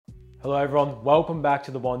Hello everyone, welcome back to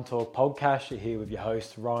the One Talk podcast. You're here with your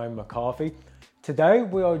host Ryan McCarthy. Today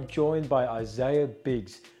we are joined by Izayah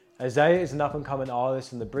Biggs. Izayah is an up and coming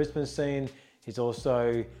artist in the Brisbane scene. He's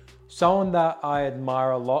also someone that I admire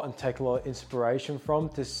a lot and take a lot of inspiration from,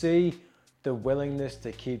 to see the willingness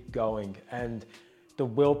to keep going and the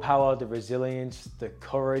willpower, the resilience, the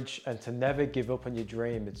courage, and to never give up on your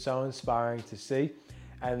dream. It's so inspiring to see,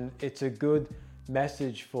 and it's a good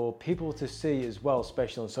message for people to see as well,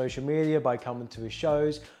 especially on social media, by coming to his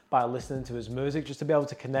shows, by listening to his music, just to be able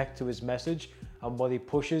to connect to his message and what he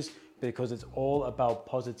pushes, because it's all about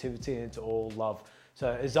positivity and it's all love.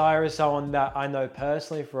 So Izayah is someone that I know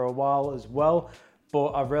personally for a while as well, but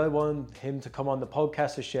I really wanted him to come on the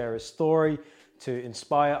podcast to share his story, to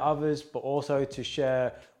inspire others, but also to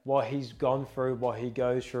share what he's gone through, what he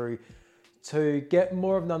goes through, to get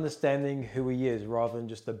more of an understanding who he is, rather than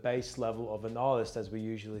just the base level of an artist as we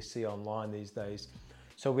usually see online these days.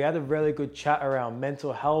 So we had a really good chat around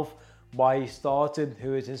mental health, why he started,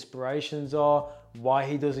 who his inspirations are, why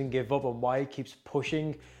he doesn't give up, and why he keeps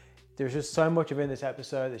pushing. There's just so much of it in this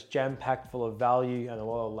episode. It's jam-packed full of value and a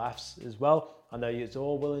lot of laughs as well. I know you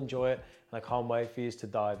all will enjoy it, and I can't wait for you to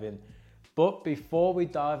dive in. But before we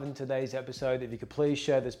dive into today's episode, if you could please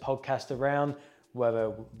share this podcast around,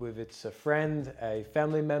 whether it's a friend, a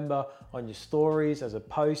family member, on your stories, as a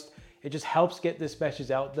post. It just helps get this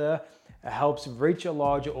message out there. It helps reach a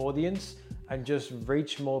larger audience and just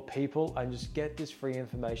reach more people and just get this free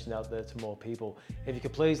information out there to more people. If you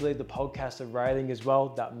could please leave the podcast a rating as well,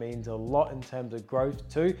 that means a lot in terms of growth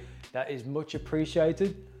too. That is much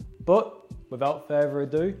appreciated. But without further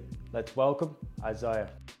ado, let's welcome Izayah.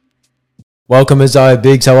 Welcome Izayah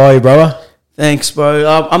Biggs, how are you, brother? Thanks,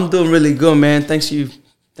 bro. I'm doing really good, man. Thank you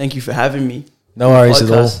for having me. No worries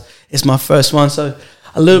at all. It's my first one, so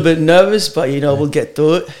a little bit nervous, but we'll get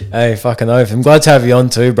through it. Hey, fucking oath. I'm glad to have you on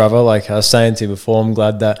too, brother. Like I was saying to you before, I'm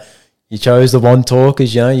glad that you chose the One Talk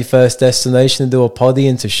as, your first destination to do a poddy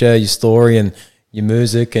and to share your story and your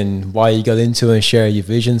music and why you got into it and share your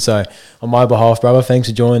vision. So on my behalf, brother, thanks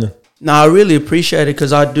for joining. No, I really appreciate it,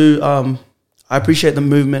 because I do. I appreciate the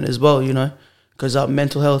movement as well, because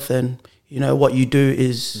mental health and what you do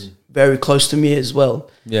is very close to me as well,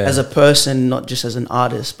 as a person, not just as an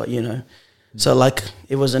artist, but, So,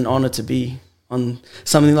 it was an honor to be on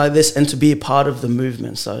something like this and to be a part of the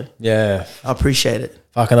movement. So, yeah, I appreciate it.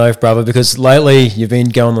 Fucking oath, brother, because lately you've been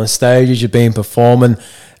going on stages, you've been performing,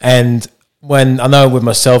 and when, I know with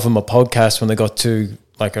myself and my podcast, when they got to,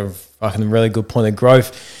 a fucking really good point of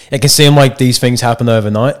growth, it can seem like these things happen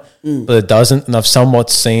overnight, but it doesn't, and I've somewhat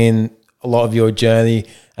seen a lot of your journey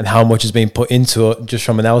and how much has been put into it just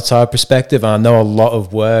from an outside perspective. And I know a lot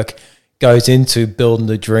of work goes into building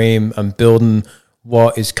the dream and building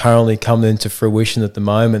what is currently coming into fruition at the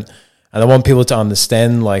moment. And I want people to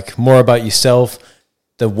understand more about yourself,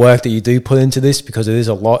 the work that you do put into this, because it is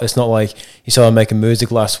a lot. It's not like you started making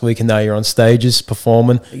music last week and now you're on stages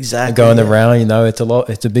performing and going around, it's a lot.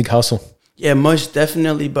 It's a big hustle. Yeah, most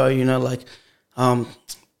definitely, bro.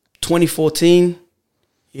 2014,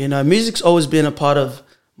 music's always been a part of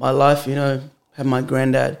my life. Had my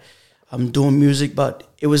granddad doing music, but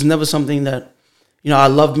it was never something that, I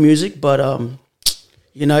loved music, but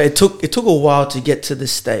it took a while to get to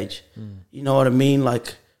this stage. You know what I mean?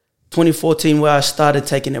 2014, where I started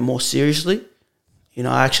taking it more seriously.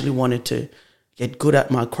 I actually wanted to get good at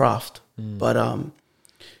my craft. But and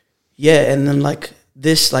then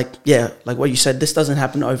this, like what you said, this doesn't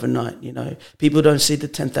happen overnight. People don't see the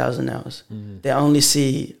 10,000 hours. They only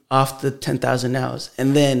see after 10,000 hours,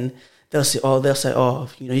 and then they'll say,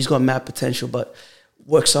 he's got mad potential, but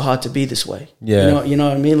worked so hard to be this way. Yeah, you know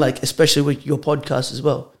what I mean. Especially with your podcast as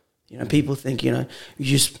well. People think you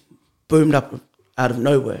just boomed up out of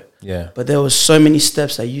nowhere. Yeah, but there was so many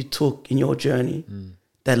steps that you took in your journey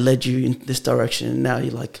that led you in this direction, and now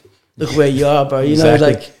you're look where you are, bro.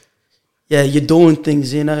 Exactly. Yeah, you're doing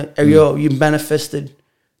things, you manifested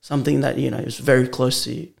something that, is very close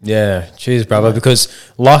to you. Yeah, cheers, brother, because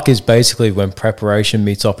luck is basically when preparation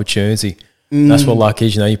meets opportunity. That's what luck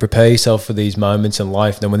is, you prepare yourself for these moments in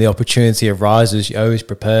life. Then when the opportunity arises, you're always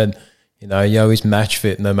prepared, you're always match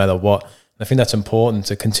fit no matter what. And I think that's important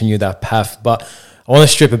to continue that path. But I want to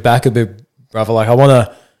strip it back a bit, brother.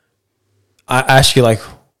 I ask you,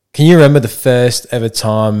 can you remember the first ever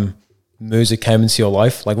time music came into your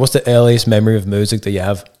life? What's the earliest memory of music that you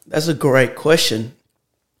have? That's a great question.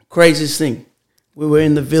 Craziest thing, we were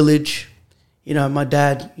in the village. My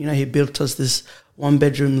dad, he built us this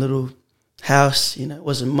 1-bedroom little house. It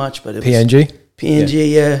wasn't much, but it PNG? was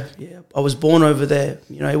PNG. Yeah. I was born over there.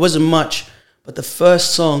 It wasn't much, but the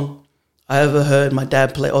first song I ever heard my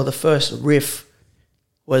dad play, or the first riff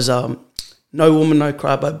was No Woman, No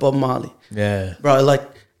Cry by Bob Marley. Yeah. Bro, like,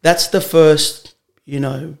 that's the first, you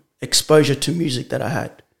know, exposure to music that I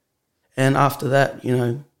had. And after that, you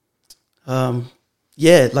know,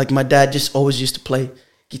 yeah, like my dad just always used to play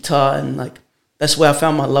guitar, and like that's where I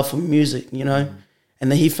found my love for music, you know. And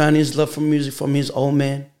then he found his love for music from his old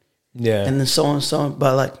man. Yeah. And then so on and so on.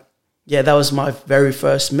 But like, yeah, that was my very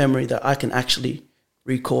first memory that I can actually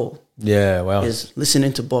recall. Yeah, wow. Is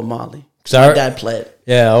listening to Bob Marley. So my dad played.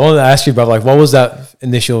 Yeah, I wanted to ask you, bro, like, what was that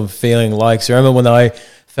initial feeling like? So I remember when I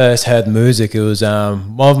first heard music, it was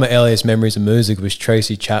one of my earliest memories of music was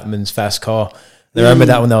Tracy Chapman's Fast Car. And I remember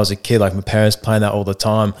that when I was a kid, like my parents playing that all the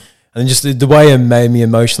time. And just the way it made me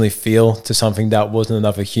emotionally feel to something that wasn't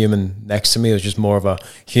another human next to me. It was just more of a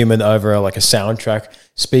human over like a soundtrack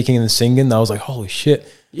speaking and singing. I was like, holy shit.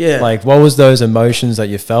 Yeah. Like, what was those emotions that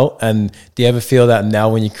you felt? And do you ever feel that now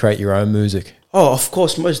when you create your own music? Oh, of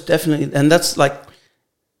course, most definitely. And that's like,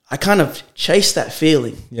 I kind of chase that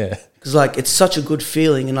feeling. Yeah. Because like, it's such a good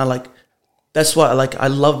feeling. And that's why I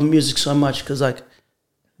love music so much. Because like,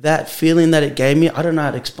 that feeling that it gave me, I don't know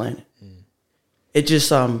how to explain it. It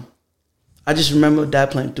just, I just remember Dad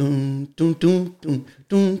playing doom, doom, doom, doom,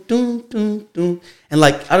 doom, doom, doom, doom. And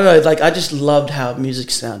like, I don't know, like I just loved how music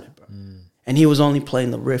sounded, bro. And he was only playing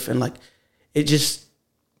the riff, and like, it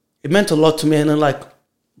meant a lot to me. And then like,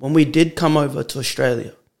 when we did come over to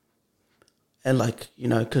Australia, and like, you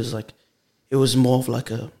know, because like, it was more of like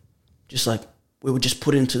just like, we were just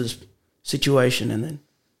put into this situation and then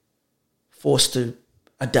forced to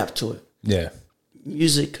adapt to it. Yeah.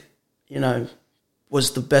 Music, you know,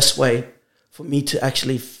 was the best way for me to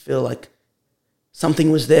actually feel like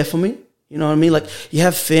something was there for me. You know what I mean? Like, you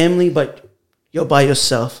have family, but you're by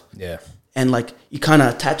yourself. Yeah. And like, you kind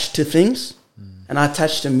of attach to things. And I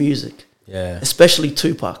attached to music. Yeah. Especially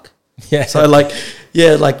Tupac. Yeah. So like,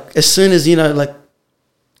 yeah, like as soon as, you know, like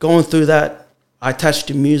going through that, I attached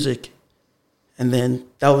to music. And then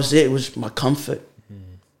that was it. It was my comfort.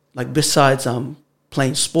 Like, besides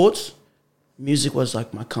playing sports, music was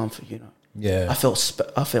like my comfort, you know. Yeah. I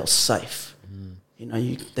felt safe. You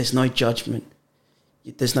know, there's no judgment.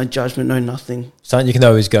 There's no judgment, no nothing. Something you can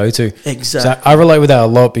always go to. Exactly. So I relate with that a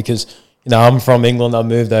lot because, you know, I'm from England. I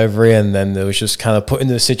moved over here, and then it was just kind of put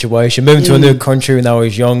into the situation, moving to a new country when I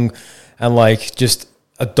was young, and like just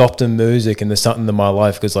adopting music. And there's something in my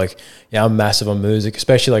life because, like, yeah, I'm massive on music,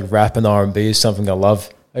 especially like rap and R&B is something I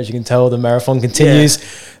love. As you can tell, the marathon continues.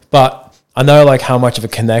 Yeah. But I know like how much of a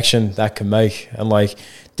connection that can make. And like,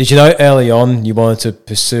 did you know early on you wanted to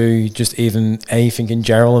pursue just even anything in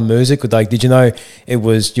general in music? Like, did you know it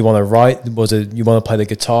was you want to write? Was it you want to play the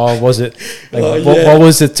guitar? Was it like what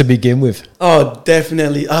was it to begin with? Oh,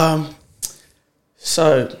 definitely.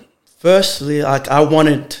 So firstly, like I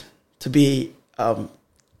wanted to be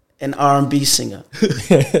an R&B singer.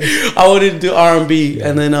 I wanted to do R&B,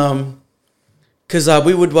 and then because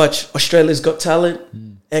we would watch Australia's Got Talent,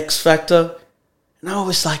 X Factor, and I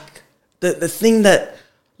was like, the thing that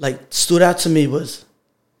like stood out to me was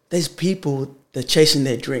there's people that chasing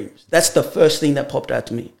their dreams. That's the first thing that popped out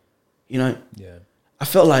to me, you know. Yeah, I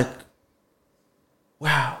felt like,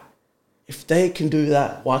 wow, if they can do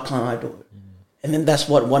that, why can't I do it? And then that's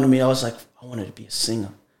what wanted me. I was like, I wanted to be a singer.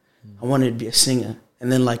 I wanted to be a singer,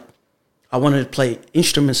 and then like I wanted to play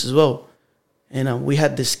instruments as well. And we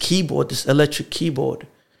had this keyboard, this electric keyboard.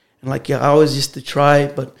 And like, yeah, I always used to try,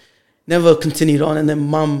 but never continued on. And then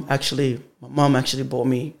my mom actually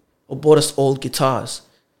bought us all guitars.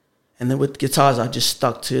 And then with guitars, I just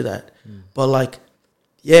stuck to that. But like,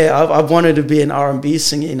 yeah, I wanted to be an R&B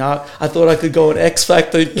singer. You know, I thought I could go on X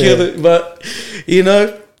Factor and kill it. But, you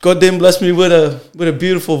know, God didn't bless me with a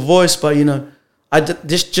beautiful voice. But, you know,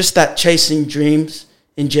 just that chasing dreams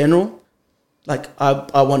in general. Like,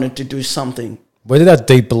 I wanted to do something. Where did that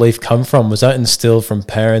deep belief come from? Was that instilled from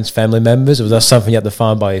parents, family members, or was that something you had to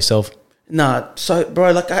find by yourself? Nah, so,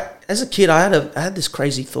 bro, like, as a kid, I had this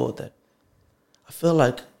crazy thought that I feel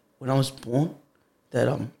like when I was born that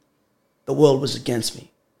the world was against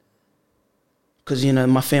me. Because, you know,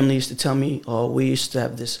 my family used to tell me, oh, we used to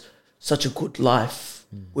have such a good life.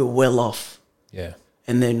 We were well off. Yeah.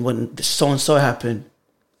 And then when so-and-so happened,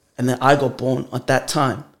 and then I got born at that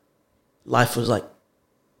time, life was like,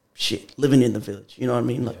 shit, living in the village, you know what I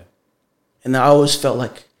mean? Like, and I always felt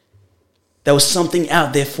like there was something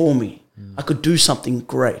out there for me. I could do something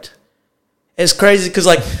great. It's crazy because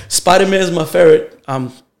like Spider-Man is my favorite.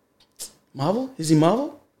 Marvel? Is he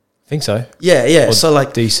Marvel? I think so. Yeah. Or so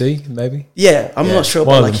like DC maybe. Yeah, I'm not sure,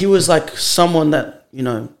 but like he was like someone that, you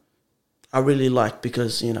know, I really liked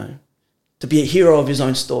because, you know, to be a hero of his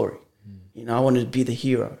own story. You know, I wanted to be the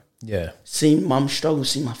hero. Yeah. Seeing mum struggle,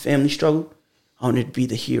 seeing my family struggle. I wanted to be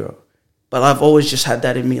the hero. But I've always just had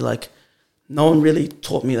that in me. Like, no one really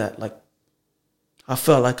taught me that. Like, I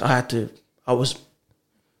felt like I was,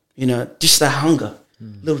 just that hunger,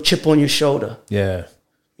 little chip on your shoulder. Yeah.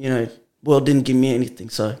 World didn't give me anything.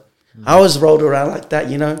 So I always rolled around like that,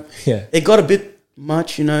 Yeah. It got a bit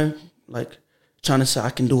much, like trying to say I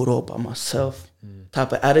can do it all by myself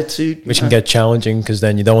type of attitude. Which can get challenging because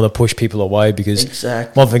then you don't want to push people away, because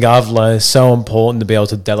Exactly. one thing I've learned is so important to be able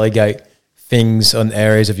to delegate things on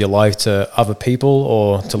areas of your life to other people,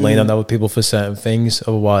 or to lean on other people for certain things.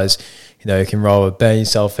 Otherwise, you can rather burn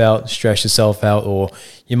yourself out, stress yourself out, or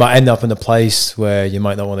you might end up in a place where you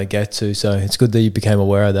might not want to get to. So it's good that you became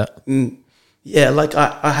aware of that. Yeah, like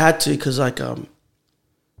I had to, because like,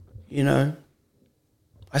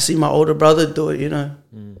 I see my older brother do it, It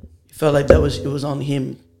felt like it was on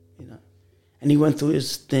him, and he went through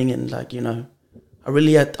his thing, and like,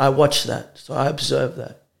 I watched that, so I observed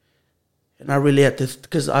that. And I really had to,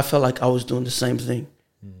 because I felt like I was doing the same thing,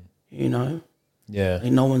 Yeah.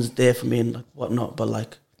 Like no one's there for me and like whatnot, but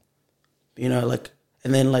like, like,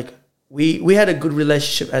 and then like we had a good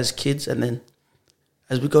relationship as kids, and then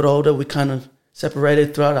as we got older, we kind of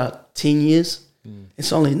separated throughout our teen years.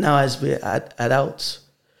 It's only now as we're adults,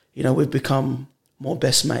 we've become more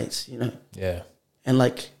best mates, Yeah. And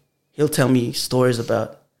like, he'll tell me stories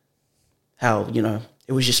about how,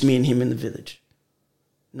 it was just me and him in the village.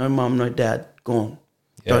 No mom, no dad, gone.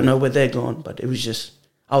 Yeah. Don't know where they're gone, but I was just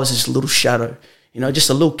a little shadow, just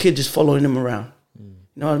a little kid just following him around. You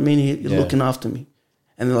know what I mean? He's looking after me.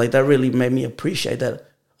 And like, that really made me appreciate that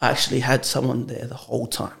I actually had someone there the whole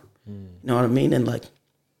time. You know what I mean? And like,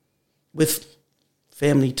 with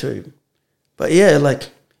family too. But yeah, like,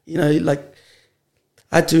 like,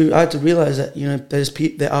 I had to realize that,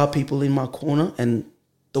 there are people in my corner, and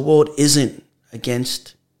the world isn't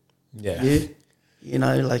against you.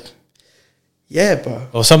 Like, yeah, bro.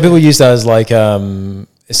 Well, some people use that as like,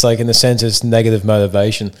 it's like, in a sense, it's negative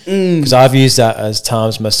motivation. Because I've used that as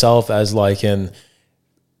times myself, as like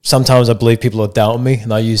sometimes I believe people are doubting me,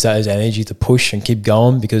 and I use that as energy to push and keep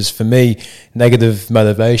going, because for me, negative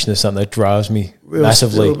motivation is something that drives me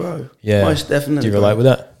massively. Still, bro. Yeah. Most definitely. Do you relate with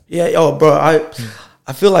that? Yeah. Oh, bro,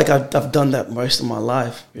 I feel like I've done that most of my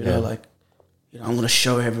life, like, I'm going to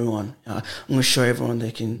show everyone, I'm going to show everyone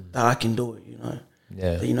that I can do it,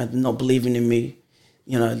 Yeah. They're not believing in me,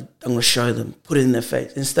 I'm going to show them, put it in their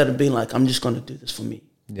face, instead of being like, I'm just going to do this for me.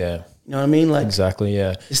 Yeah. You know what I mean? Like, exactly.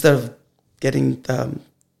 Yeah. Instead of getting,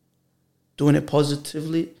 doing it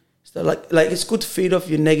positively, instead like it's good to feed off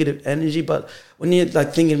your negative energy, but when you're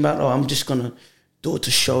like thinking about, I'm just going to do it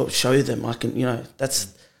to show them I can,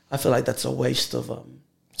 I feel like that's a waste of,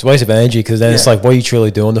 it's a waste of energy, because then it's like, what are you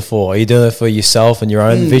truly doing it for? Are you doing it for yourself and your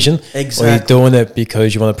own vision? Exactly. Or are you doing it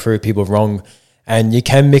because you want to prove people wrong? And you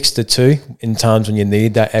can mix the two in times when you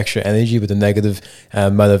need that extra energy with the negative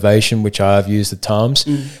motivation, which I've used at times.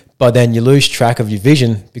 But then you lose track of your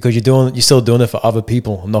vision, because you're still doing it for other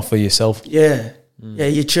people, not for yourself. Yeah. Yeah,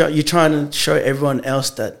 you're trying to show everyone else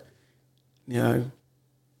that,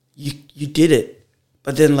 you did it.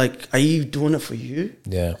 But then, like, are you doing it for you?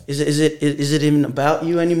 Yeah. Is it even about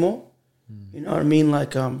you anymore? You know what I mean?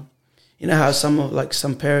 Like, how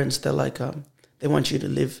some parents, they're like, they want you to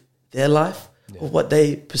live their life or what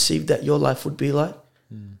they perceive that your life would be like.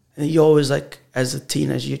 And you always, like, as a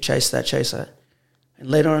teenager, you chase that. And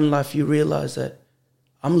later on in life, you realize that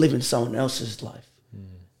I'm living someone else's life.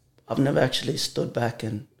 I've never actually stood back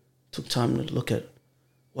and took time to look at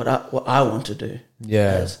what I want to do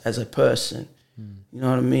as a person. You know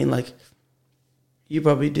what I mean? Like, you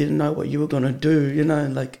probably didn't know what you were going to do,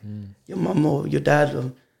 like your mum or your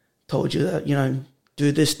dad told you that,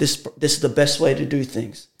 do this is the best way to do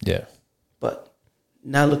things. Yeah. But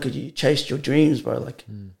now look at you chased your dreams, bro. Like,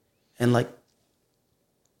 and like,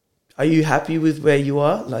 are you happy with where you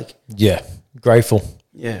are? Like, yeah, grateful.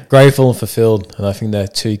 Yeah. Grateful and fulfilled. And I think they're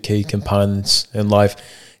two key components in life,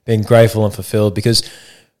 being grateful and fulfilled, because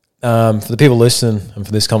for the people listening and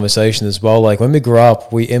for this conversation as well, like, when we grow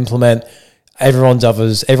up, we implement everyone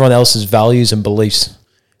else's values and beliefs,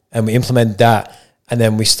 and we implement that, and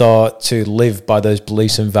then we start to live by those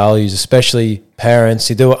beliefs and values. Especially parents,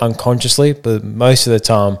 they do it unconsciously, but most of the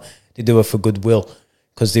time they do it for goodwill,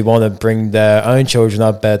 because they want to bring their own children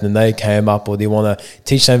up better than they came up, or they want to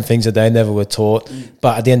teach them things that they never were taught.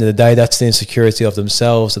 But at the end of the day, that's the insecurity of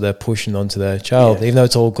themselves that they're pushing onto their child, even though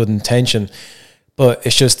it's all good intention. But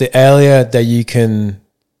it's just the earlier that you can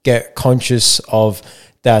get conscious of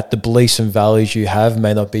that the beliefs and values you have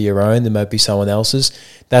may not be your own, they might be someone else's.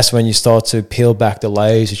 That's when you start to peel back the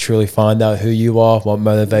layers to truly find out who you are, what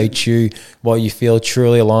motivates you, what you feel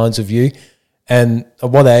truly aligns with you. And at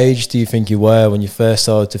what age do you think you were when you first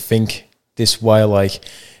started to think this way, like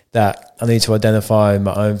that I need to identify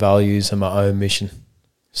my own values and my own mission?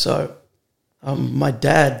 So, my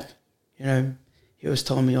dad, you know, he was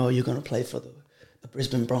telling me, "Oh, you're going to play for the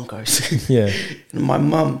Brisbane Broncos." Yeah. And my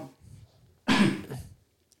mum,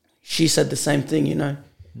 she said the same thing, you know.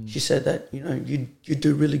 She said that, you know, you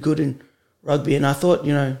do really good in rugby. And I thought,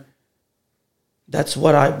 you know, that's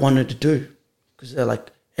what I wanted to do, because they're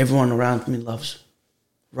like, everyone around me loves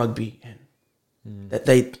rugby, and that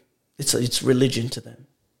it's religion to them.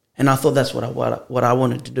 And I thought that's what I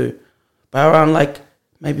wanted to do. But around like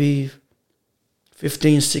maybe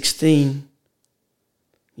 15, 16,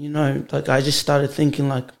 you know, like I just started thinking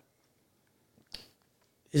like,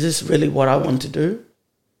 is this really what I want to do?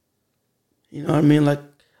 You know what I mean? Like,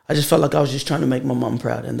 I just felt like I was just trying to make my mum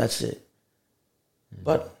proud, and that's it.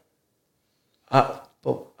 But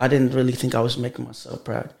I didn't really think I was making myself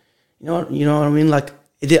proud. You know what I mean? Like,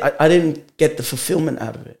 I didn't get the fulfillment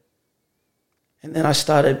out of it. And then I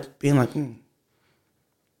started being like,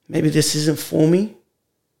 maybe this isn't for me.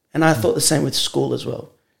 And I thought the same with school as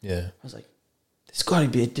well. Yeah. I was like, there's got to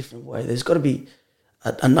be a different way. There's got to be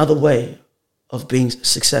another way of being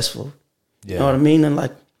successful. Yeah. You know what I mean? And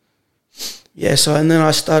like, yeah, so, and then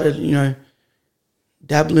I started, you know,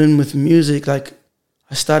 dabbling with music. Like,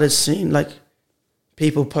 I started seeing like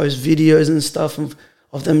people post videos and stuff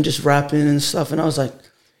of them just rapping and stuff. And I was like,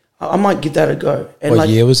 I might give that a go. And what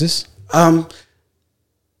year was this?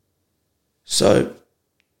 So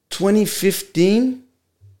 2015,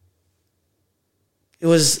 it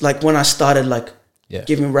was like when I started like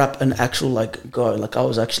giving rap an actual like go. Like, I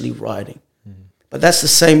was actually writing. But that's the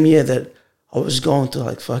same year that I was going through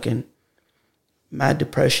like fucking mad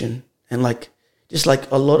depression and like just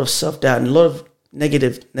like a lot of self-doubt and a lot of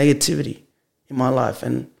negativity in my life,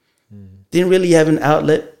 and didn't really have an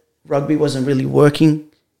outlet. Rugby wasn't really working.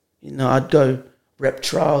 You know, I'd go rep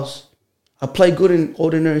trials. I played good in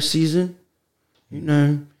ordinary season, you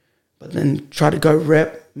know, but then try to go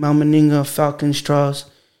rep Malmaninga, Falcons trials,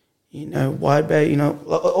 you know, Wide Bay, you know,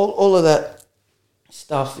 all of that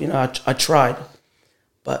stuff, you know, I tried.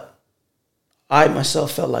 But I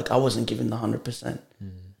myself felt like I wasn't giving the 100%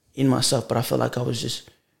 in myself, but I felt like I was just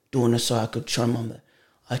doing it so I could show mom that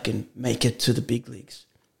I can make it to the big leagues.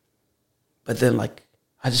 But then, like,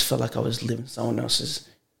 I just felt like I was living someone else's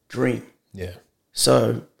dream. Yeah.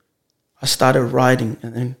 So I started writing,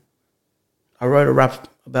 and then I wrote a rap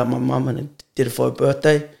about my mum and did it for her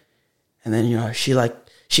birthday. And then, you know,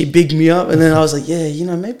 she bigged me up, and then I was like, yeah, you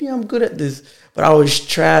know, maybe I'm good at this. But I was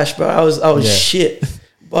trash, bro. I was shit.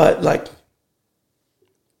 But like,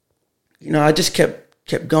 you know, I just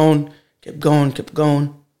kept going.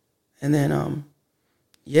 And then,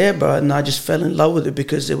 yeah, bro, and I just fell in love with it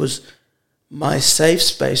because it was my safe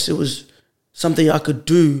space. It was something I could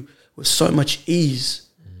do with so much ease.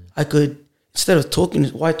 I could, instead of talking,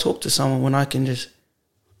 why talk to someone when I can just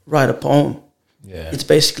write a poem? Yeah. It's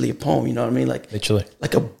basically a poem, you know what I mean? Like, literally.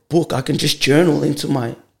 Like a book. I can just journal into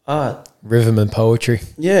my art. Rhythm and poetry.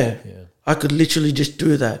 Yeah. I could literally just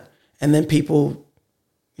do that. And then people,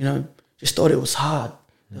 you know, just thought it was hard.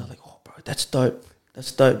 They're like, oh, bro, that's dope.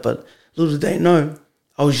 That's dope. But little did they know,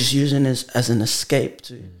 I was just using this as an escape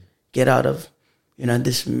to get out of, you know,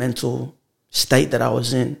 this mental state that I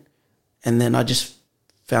was in. And then I just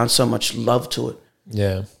found so much love to it.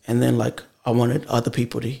 Yeah. And then, like, I wanted other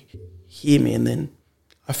people to hear me. And then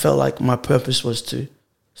I felt like my purpose was to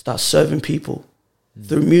start serving people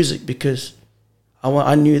through music, because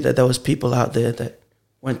I knew that there was people out there that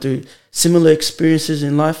went through similar experiences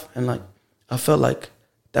in life, and like I felt like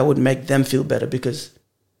that would make them feel better, because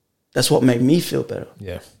that's what made me feel better.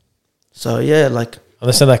 Yeah. So yeah, like I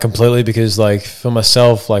understand that completely, because like for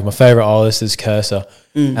myself, like my favorite artist is Cursor,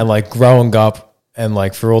 and like growing up and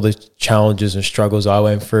like for all the challenges and struggles I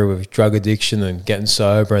went through with drug addiction and getting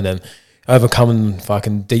sober, and then overcoming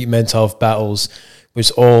fucking deep mental health battles, was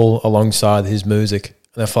all alongside his music.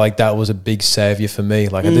 And I feel like that was a big savior for me.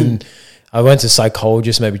 Like I went to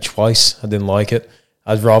psychologist maybe twice. I didn't like it.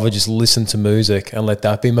 I'd rather just listen to music and let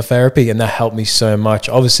that be my therapy. And that helped me so much.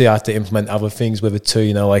 Obviously I have to implement other things with it too,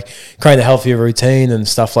 you know, like creating a healthier routine and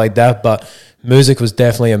stuff like that. But music was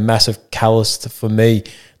definitely a massive catalyst for me.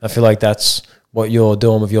 I feel like that's what you're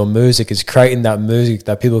doing with your music, is creating that music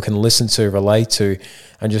that people can listen to, relate to,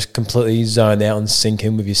 and just completely zone out and sink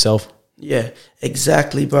in with yourself. Yeah,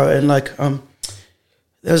 exactly, bro. And like, there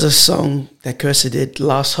was a song that Cursor did,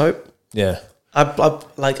 Last Hope. Yeah. I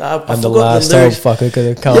forgot the last lyrics. hope fucker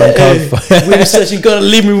could come. We were such, you gotta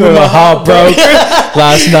leave me with my heart broke.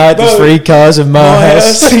 Last night, the 3 cars of my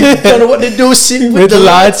house. Don't know what to do, sitting with the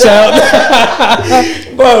lights out.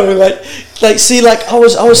 bro, like, see, like, I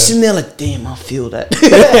was sitting there like, damn, I feel that.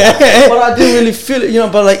 But I didn't really feel it, you know,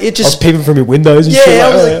 but like, it just... I was peeping from your windows and shit. Yeah,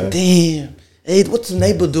 I was like, damn. Hey, what's the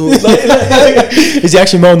neighbor doing? Is he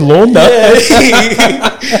actually mowing the lawn now?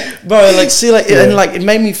 Yeah. Bro, like, see, like, and like, it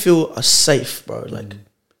made me feel safe, bro. Like,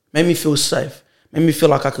 made me feel safe. Made me feel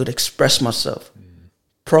like I could express myself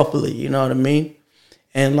properly, you know what I mean?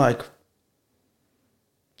 And like,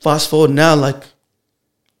 fast forward now, like,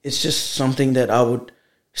 it's just something that I would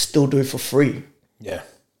still do for free. Yeah.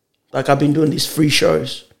 Like, I've been doing these free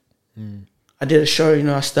shows. I did a show, you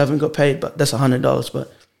know, I still haven't got paid, but that's $100.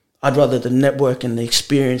 But I'd rather the network and the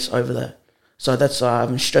experience over that. So that's why I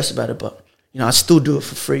haven't stressed about it. But, you know, I still do it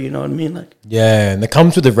for free, you know what I mean? Like, yeah, and it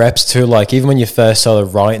comes with the reps too. Like, even when you first started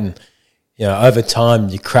writing, you know, over time,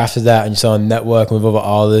 you crafted that and you start networking with other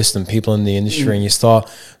artists and people in the industry and you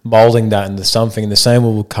start molding that into something. And the same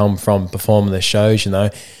will come from performing the shows, you know.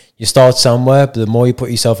 You start somewhere, but the more you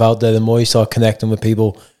put yourself out there, the more you start connecting with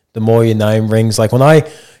people, the more your name rings. Like, when I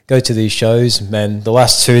go to these shows, man, the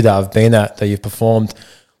last two that I've been at that you've performed,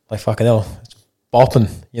 like, fucking hell, it's bopping.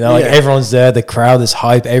 You know, like, everyone's there, the crowd is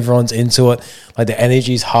hype, everyone's into it. Like, the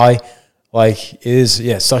energy's high. Like, it is,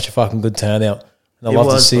 yeah, such a fucking good turnout. And I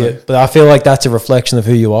love to see it. But I feel like that's a reflection of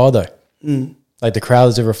who you are, though. Like, the crowd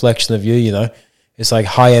is a reflection of you, you know. It's like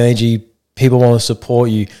high energy. People want to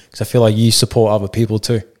support you because I feel like you support other people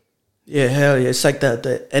too. Yeah, hell yeah. It's like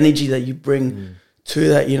the energy that you bring to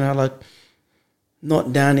that, you know, like,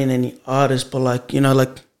 not down in any artist, but like, you know, like,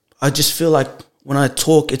 I just feel like when I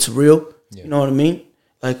talk, it's real. You know what I mean?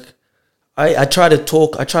 Like, I try to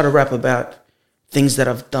talk, I try to rap about things that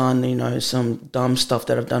I've done, you know, some dumb stuff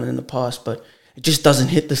that I've done in the past, but it just doesn't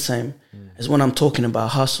hit the same as when I'm talking about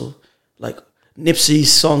hustle. Like,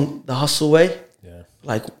 Nipsey's song, The Hustle Way,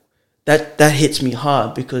 like, that hits me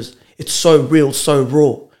hard because it's so real, so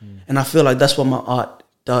raw. And I feel like that's what my art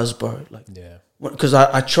does, bro. Like, because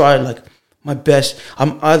I try, like, my best.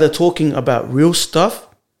 I'm either talking about real stuff,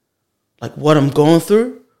 like what I'm going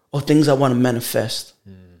through, or things I want to manifest.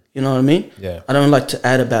 You know what I mean? Yeah. I don't like to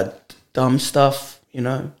add about dumb stuff, you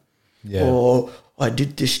know? Yeah. Or I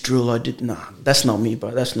did this drill, that's not me,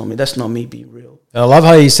 bro. That's not me. That's not me being real. And I love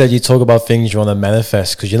how you said you talk about things you want to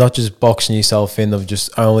manifest because you're not just boxing yourself in of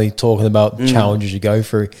just only talking about challenges you go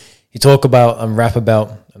through. You talk about and rap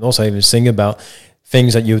about and also even sing about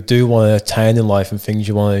things that you do want to attain in life and things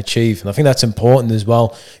you want to achieve. And I think that's important as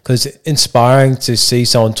well because it's inspiring to see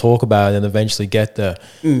someone talk about it and eventually get there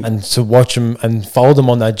and to watch them and follow them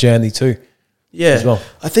on that journey too. Yeah. As well.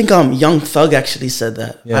 I think Young Thug actually said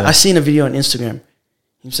that. Yeah. I seen a video on Instagram.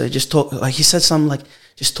 He said, just talk, like he said something like,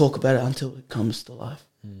 just talk about it until it comes to life.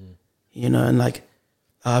 You know, and like,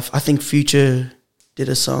 I think Future did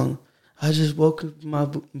a song, I just woke up my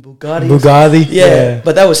Bugatti. Yeah,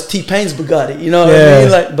 but that was T-Pain's Bugatti, you know what I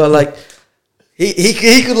mean? Like, but like,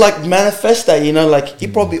 he could like manifest that, you know, like he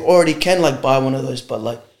probably already can like buy one of those, but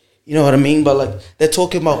like, you know what I mean? But like, they're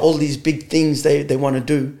talking about all these big things they want to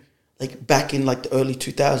do, like back in like the early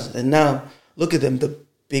 2000s. And now, look at them, the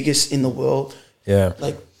biggest in the world. Yeah.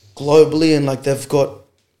 Like globally, and like they're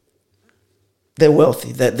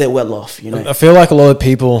wealthy, they're well off, you know. I feel like a lot of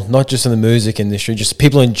people, not just in the music industry, just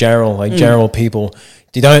people in general, like general people,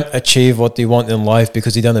 they don't achieve what they want in life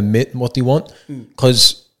because they don't admit what they want.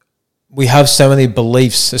 Because we have so many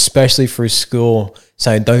beliefs, especially through school,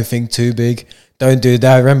 saying don't think too big, don't do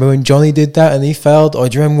that. Remember when Johnny did that and he failed? Or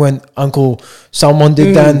do you remember when Uncle someone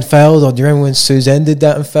did that and failed? Or do you remember when Suzanne did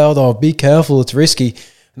that and failed? Oh, be careful, it's risky.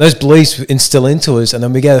 And those beliefs instill into us, and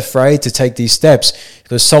then we get afraid to take these steps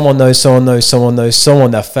because someone knows someone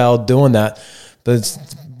that failed doing that. But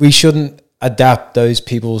we shouldn't adapt those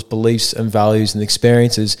people's beliefs and values and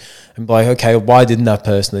experiences and be like, okay, why didn't that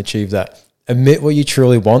person achieve that? Admit what you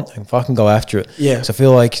truly want and fucking go after it. Yeah. So I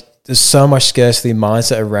feel like there's so much scarcity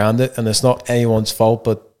mindset around it, and it's not anyone's fault,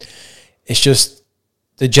 but it's just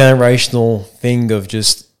the generational thing of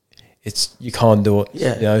just, you can't do it.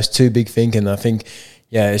 Yeah. You know, it's too big thinking. I think,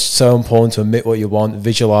 yeah, it's so important to admit what you want,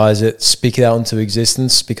 visualize it, speak it out into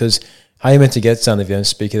existence, because how are you meant to get something if you don't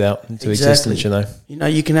speak it out into existence, you know? You know,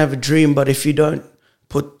 you can have a dream, but if you don't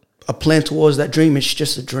put a plan towards that dream, it's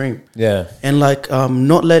just a dream. Yeah. And like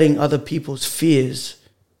not letting other people's fears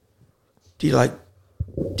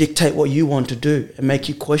dictate what you want to do and make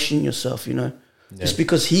you question yourself, you know? Yeah. Just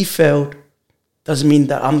because he failed doesn't mean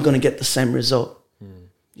that I'm going to get the same result.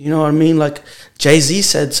 You know what I mean? Like Jay-Z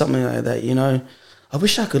said something like that, you know? I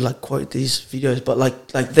wish I could like quote these videos, but like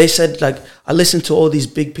they said, like I listen to all these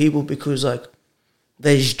big people because like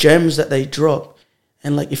there's gems that they drop,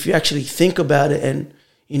 and like if you actually think about it and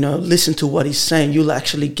you know listen to what he's saying, you'll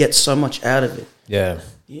actually get so much out of it. Yeah,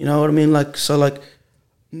 you know what I mean. Like so, like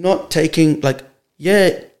not taking like,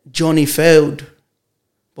 yeah, Johnny failed,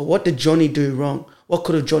 but what did Johnny do wrong? What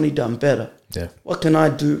could have Johnny done better? Yeah. What can I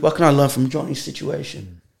do? What can I learn from Johnny's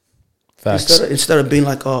situation? Facts. Instead of being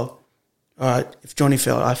like, oh, all right, if Johnny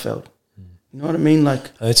failed, I failed. You know what I mean?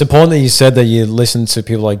 Like, it's important that you said that you listen to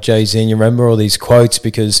people like Jay-Z and you remember all these quotes,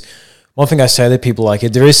 because one thing I say to people, like,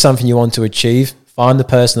 if there is something you want to achieve, find the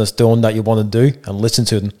person that's doing that you want to do and listen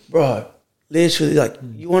to them. Bro, literally, like,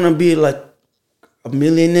 you want to be like a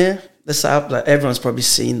millionaire? That's how, like, everyone's probably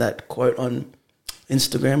seen that quote on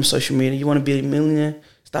Instagram, social media. You want to be a millionaire?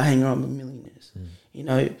 Start hanging around with millionaires. You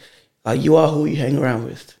know, like, you are who you hang around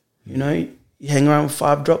with. You know, you hang around with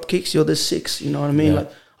 5 drop kicks, you're the 6. You know what I mean?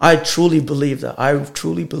 Like, I truly believe that. I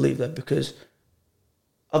truly believe that because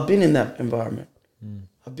I've been in that environment.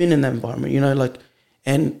 I've been in that environment, you know, like,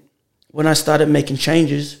 and when I started making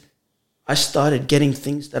changes, I started getting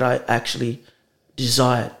things that I actually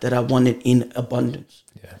desired, that I wanted in abundance.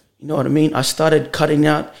 Yeah. You know what I mean? I started cutting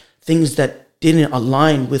out things that didn't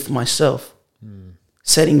align with myself.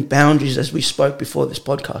 Setting boundaries, as we spoke before this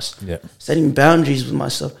podcast. Yeah. Setting boundaries with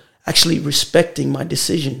myself, actually respecting my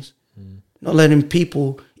decisions. Not letting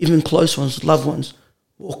people, even close ones, loved ones,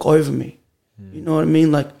 walk over me. You know what I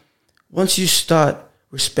mean? Like, once you start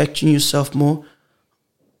respecting yourself more,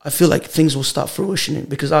 I feel like things will start fruitioning,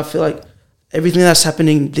 because I feel like everything that's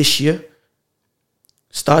happening this year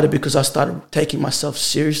started because I started taking myself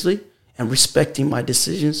seriously and respecting my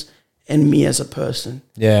decisions and me as a person.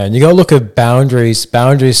 Yeah, and you got to look at boundaries.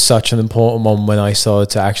 Boundaries is such an important one when I started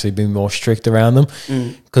to actually be more strict around them,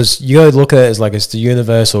 because you got to look at it as like it's the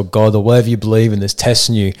universe or God or whatever you believe in is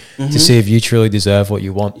testing you to see if you truly deserve what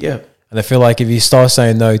you want. Yeah. And I feel like if you start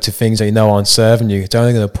saying no to things that you know aren't serving you, it's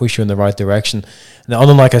only going to push you in the right direction. And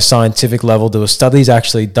on like a scientific level, there were studies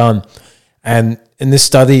actually done. And in this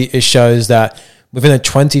study, it shows that within a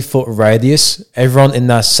 20-foot radius, everyone in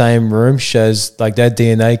that same room shares, like, their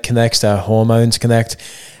DNA connects, their hormones connect,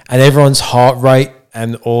 and everyone's heart rate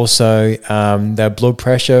and also their blood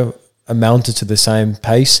pressure amounted to the same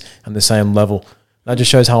pace and the same level. That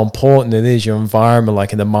just shows how important it is, your environment,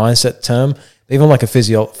 like in the mindset term, even like a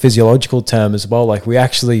physiological term as well. Like, we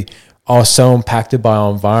actually are so impacted by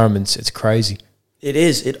our environments. It's crazy. It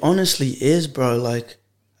is. It honestly is, bro. Like,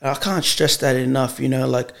 I can't stress that enough, you know,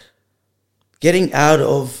 like, getting out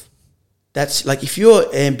of that's like, if you're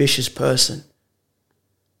an ambitious person,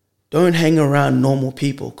 don't hang around normal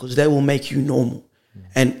people, because they will make you normal.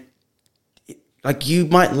 And like, you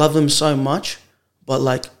might love them so much, but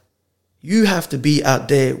like, you have to be out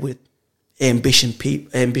there with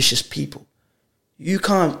ambitious people. You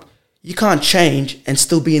can't change and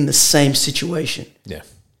still be in the same situation. Yeah.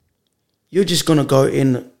 You're just gonna go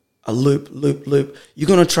in a loop. You're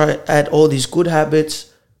gonna try to add all these good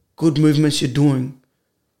habits, good movements you're doing,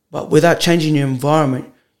 but without changing your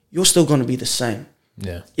environment, you're still going to be the same.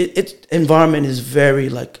 Yeah. Environment is very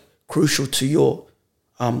like crucial to your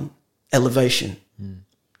elevation.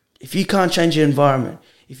 If you can't change your environment,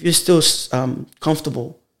 if you're still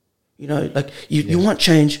comfortable, you know, like you want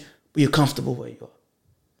change, but you're comfortable where you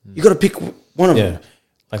are. You got to pick one of them.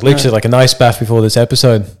 Like, literally, like an ice bath before this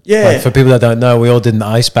episode. Yeah. Like, for people that don't know, we all did an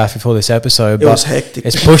ice bath before this episode. It was hectic.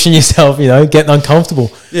 It's pushing yourself, you know, getting uncomfortable.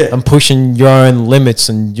 Yeah. And pushing your own limits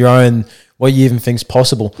and your own, what you even think's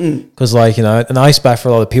possible. Because, like, you know, an ice bath for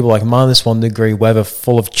a lot of people, like -1 degree weather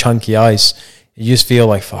full of chunky ice, you just feel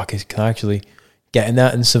like, fuck, can I actually get in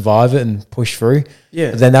that and survive it and push through?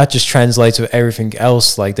 Yeah. But then that just translates with everything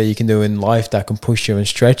else, like, that you can do in life that can push you and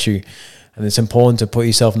stretch you. And it's important to put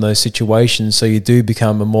yourself in those situations so you do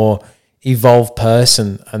become a more evolved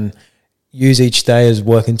person and use each day as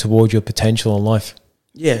working towards your potential in life.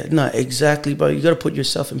 Yeah, no, exactly, bro. You got to put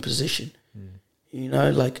yourself in position. You know,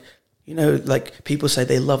 like people say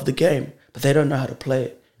they love the game, but they don't know how to play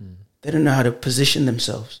it. They don't know how to position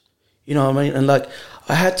themselves. You know what I mean? And like,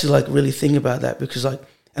 I had to like really think about that, because like,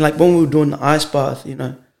 and like when we were doing the ice bath, you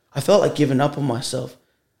know, I felt like giving up on myself.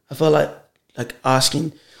 I felt like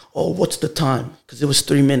asking, oh, what's the time? Because it was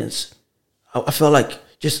 3 minutes. I felt like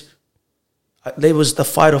there was the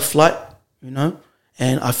fight or flight, you know?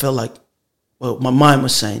 And I felt like, well, my mind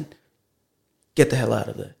was saying, get the hell out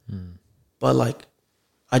of there. But like,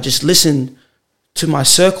 I just listened to my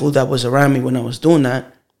circle that was around me when I was doing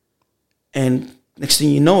that. And next thing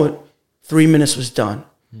you know it, 3 minutes was done.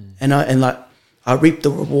 And I reaped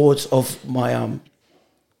the rewards of my,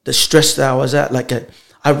 the stress that I was at. Like,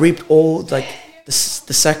 I reaped all like,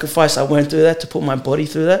 the sacrifice I went through that to put my body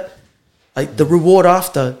through that, like the reward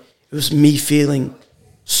after, it was me feeling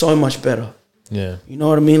so much better. Yeah. You know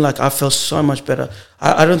what I mean? Like, I felt so much better.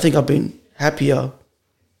 I don't think I've been happier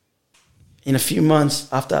in a few months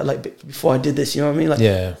after, like before I did this, you know what I mean? Like,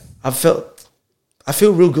 Yeah. I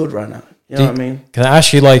feel real good right now. You know what I mean? Can I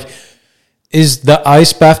ask you, like, is the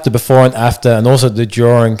ice bath, the before and after, and also the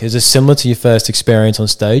during, is it similar to your first experience on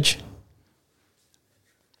stage?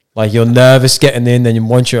 Like, you're nervous getting in, and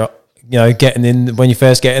once you're, getting in, when you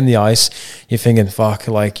first get in the ice, you're thinking, fuck,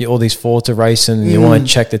 like, all these thoughts are racing, and you want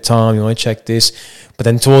to check the time, you want to check this. But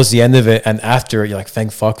then towards the end of it and after it, you're like,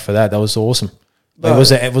 thank fuck for that. That was awesome. Like,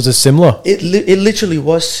 was it similar? It literally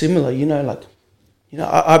was similar, like,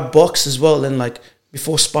 I box as well, and like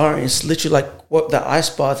before sparring, it's literally like what the ice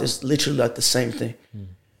bath is literally like the same thing.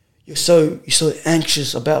 You're so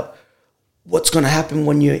anxious about what's gonna happen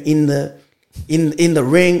when you're in the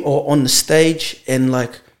ring or on the stage, and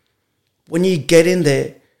like when you get in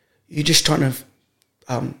there, you're just trying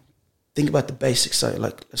to think about the basics. So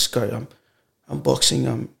like, let's go. I'm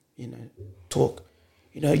boxing. Talk.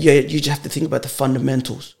 You just have to think about the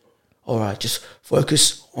fundamentals. All right, just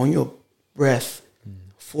focus on your breath,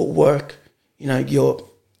 footwork, your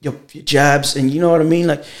jabs, and you know what I mean?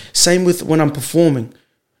 Like, same with when I'm performing.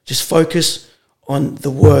 Just focus on the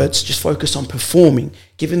words, just focus on performing,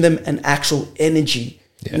 giving them an actual energy.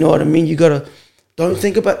 Yeah. You know what I mean? Don't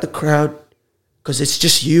think about the crowd, because it's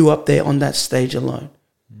just you up there on that stage alone.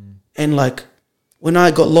 And like, when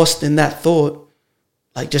I got lost in that thought,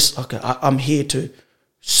 like, just, okay, I'm here to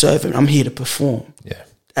serve and I'm here to perform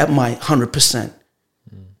at my 100%.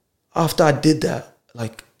 After I did that,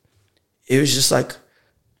 like, it was just like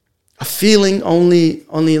a feeling only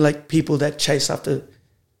like people that chase after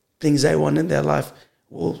things they want in their life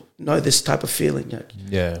will know this type of feeling.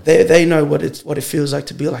 They know what it feels like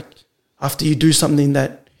to be like, after you do something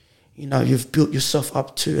that, you've built yourself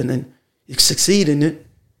up to, and then you succeed in it,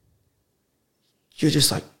 you're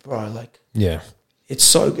just like, bro, like, it's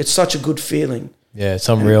such a good feeling. Yeah, it's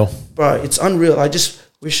unreal. And, bro, it's unreal. I just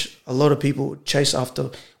wish a lot of people would chase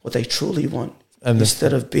after what they truly want,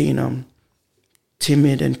 instead of being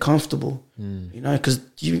timid and comfortable, because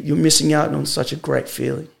you're missing out on such a great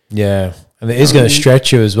feeling. Yeah, and it is going to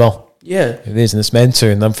stretch you as well. Yeah, it is, and it's meant to.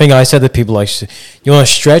 And the thing I said to people, like, you want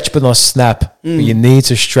to stretch but not snap. But you need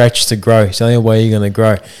to stretch to grow. It's the only way you're going to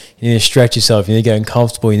grow. You need to stretch yourself. You need to get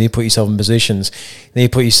uncomfortable. You need to put yourself in positions. You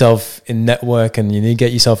need to put yourself in network, and you need to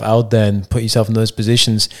get yourself out there and put yourself in those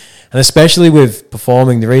positions. And especially with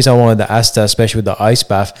performing, the reason I wanted to ask that, especially with the ice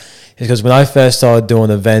bath, is because when I first started doing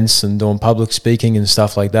events and doing public speaking and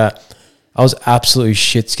stuff like that, I was absolutely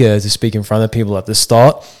shit scared to speak in front of people at the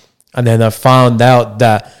start. And then I found out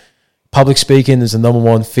that public speaking is the number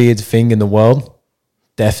one feared thing in the world.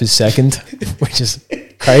 Death is second, which is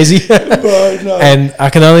crazy. No. And I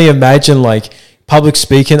can only imagine, like, public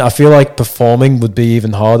speaking, I feel like performing would be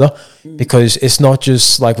even harder, because it's not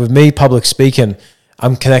just like with me, public speaking,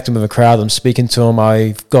 I'm connecting with a crowd, I'm speaking to them,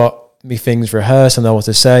 I've got me things rehearsed, I know what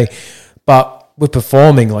to say. But with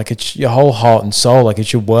performing, like, it's your whole heart and soul, like,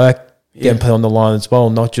 it's your work getting put on the line as well,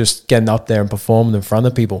 not just getting up there and performing in front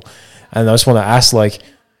of people. And I just want to ask, like,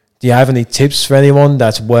 do you have any tips for anyone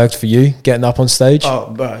that's worked for you getting up on stage?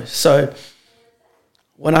 Oh, bro. So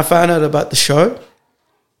when I found out about the show,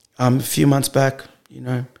 a few months back,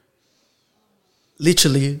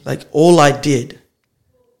 literally, like, all I did,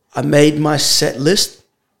 I made my set list,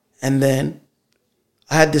 and then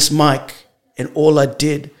I had this mic, and all I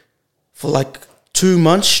did for like 2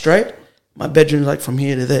 months straight, my bedroom, like, from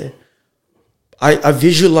here to there, I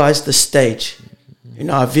visualized the stage.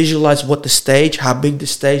 I visualized what the stage, how big the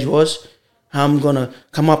stage was, how I'm going to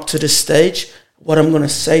come up to the stage, what I'm going to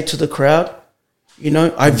say to the crowd.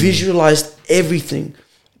 I visualized everything,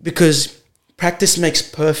 because practice makes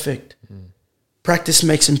perfect. Practice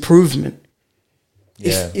makes improvement.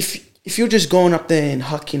 Yeah. If you're just going up there and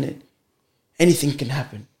hucking it, anything can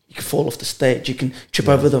happen. You can fall off the stage. You can trip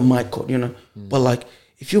over the mic cord, But, like,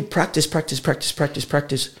 if you practice,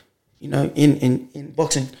 in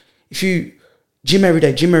boxing, if you gym every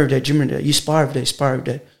day, you spar every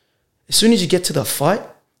day. As soon as you get to the fight,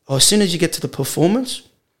 or as soon as you get to the performance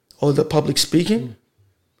or the public speaking,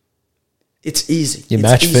 it's easy.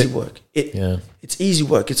 It's easy work. It's easy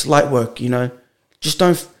work. It's light work. Just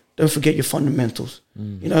don't forget your fundamentals.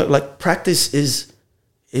 Like, practice is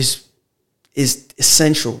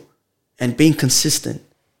essential, and being consistent.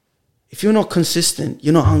 If you're not consistent,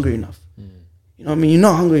 you're not hungry enough. You know what I mean? You're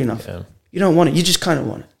not hungry enough. Yeah. You don't want it. You just kind of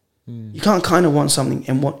want it. You can't kind of want something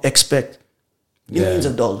and expect millions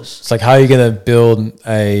of dollars. It's like, how are you going to build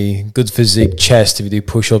a good physique chest if you do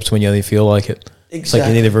push-ups when you only feel like it? Exactly. It's like,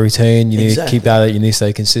 you need a routine. You need to keep at it. You need to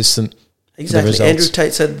stay consistent. Exactly. Andrew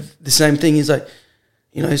Tate said the same thing. He's like,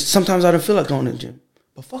 sometimes I don't feel like going to the gym,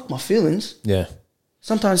 but fuck my feelings. Yeah.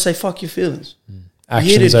 Sometimes say fuck your feelings.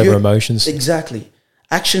 Actions over emotions. Exactly.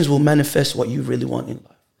 Actions will manifest what you really want in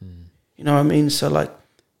life. You know what I mean? So like,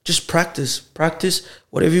 just practice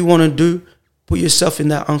whatever you want to do. Put yourself in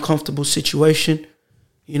that uncomfortable situation.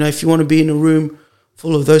 You know, if you want to be in a room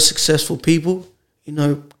full of those successful people, you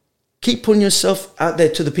know, keep putting yourself out there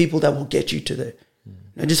to the people that will get you to there.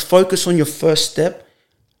 Now just focus on your first step,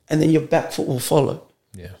 and then your back foot will follow.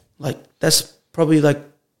 Yeah. Like, that's probably like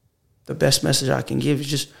the best message I can give, is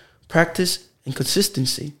just practice and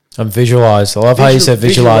consistency. And visualize. I love how you said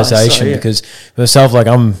visualization, because for myself, like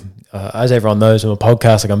I'm, as everyone knows, I'm a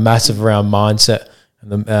podcast, like I'm massive around mindset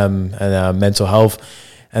and mental health.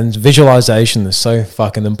 And visualization is so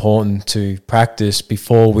fucking important to practice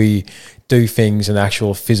before we do things in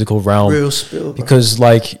actual physical realm. Real spill, bro. Because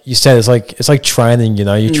like you said, it's like training, you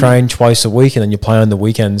know, you train twice a week and then you play on the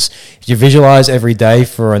weekends. If you visualize every day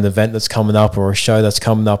for an event that's coming up, or a show that's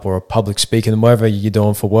coming up, or a public speaking, whatever you're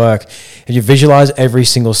doing for work, if you visualize every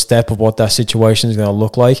single step of what that situation is going to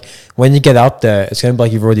look like, when you get up there, it's going to be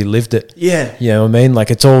like you've already lived it. Yeah. You know what I mean? Like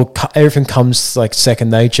everything comes like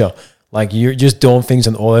second nature. Like you're just doing things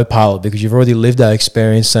on autopilot because you've already lived that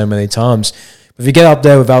experience so many times. If you get up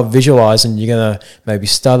there without visualizing, you're going to maybe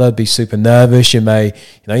stutter, be super nervous. You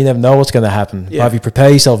never know what's going to happen. Yeah. But if you prepare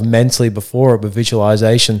yourself mentally before it with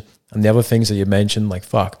visualization and the other things that you mentioned,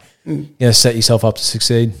 like you're going to set yourself up to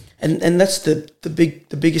succeed. And that's the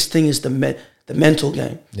biggest thing, is the mental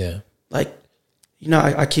game. Yeah. Like, you know,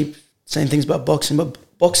 I keep saying things about boxing, but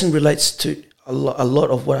boxing relates to a lot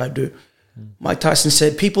of what I do. Mike Tyson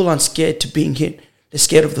said, people aren't scared to being hit. They're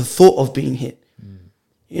scared of the thought of being hit.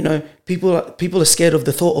 You know, people are scared of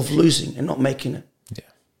the thought of losing and not making it. Yeah.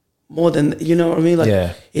 More than, you know what I mean?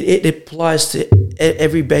 Like, it applies to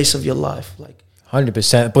every base of your life. Like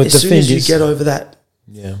 100%. But as soon as you get over that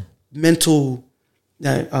mental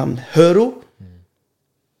hurdle,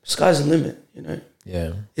 sky's the limit, you know?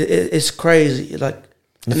 Yeah. It's crazy. Like,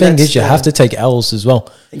 the thing is, you have to take L's as well.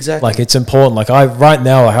 Exactly. Like, it's important. Like, I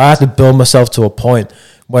have to build myself to a point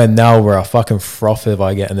where I fucking froth if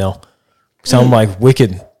I get an L. So I'm like,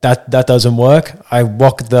 wicked. That doesn't work.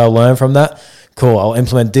 What did I learn from that? Cool. I'll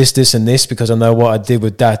implement this, and this, because I know what I did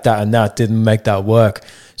with that, and that didn't make that work.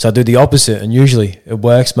 So I do the opposite, and usually it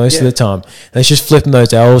works most of the time. And it's just flipping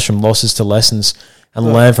those L's from losses to lessons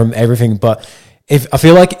and learn from everything. But I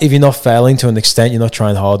feel like if you're not failing to an extent, you're not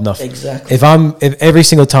trying hard enough. Exactly. If every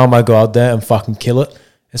single time I go out there and fucking kill it,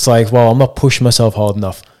 it's like, well, I'm not pushing myself hard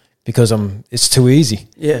enough. Because it's too easy.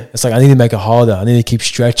 Yeah. It's like, I need to make it harder. I need to keep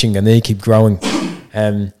stretching. I need to keep growing.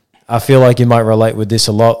 And I feel like you might relate with this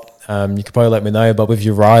a lot. You could probably let me know, but with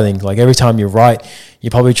your writing, like every time you write,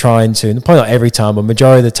 you're probably trying to, probably not every time, but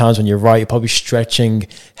majority of the times when you write, you're probably stretching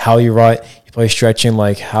how you write. You're probably stretching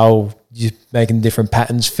like how you're making different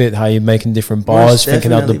patterns fit, how you're making different bars,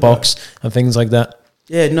 thinking out the box, and things like that.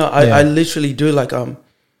 Yeah, no, I literally do. Like, I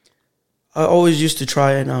always used to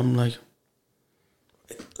try and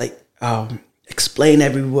explain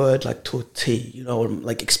every word like to a T, you know,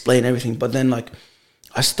 like explain everything. But then like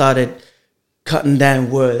I started cutting down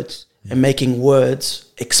words and making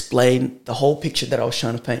words explain the whole picture that I was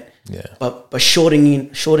trying to paint. Yeah. But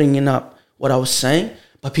shortening up what I was saying,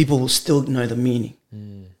 but people will still know the meaning.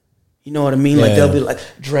 You know what I mean? Like they'll be like,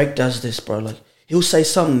 Drake does this, bro. Like he'll say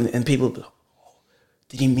something and people will be like, oh,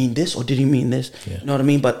 did he mean this or did he mean this? Yeah. You know what I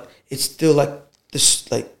mean? But it's still like this,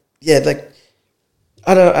 like,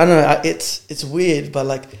 I don't know. It's weird, but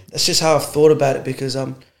like that's just how I've thought about it, because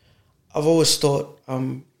I've always thought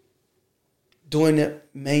doing it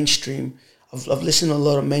mainstream. I've listened to a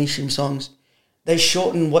lot of mainstream songs. They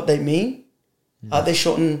shorten what they mean. They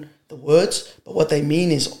shorten the words, but what they mean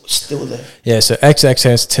is still there. Yeah. So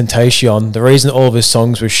XXXTentacion. The reason all of his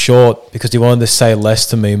songs were short because he wanted to say less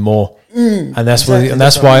to mean more. And that's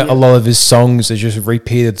why a lot of his songs are just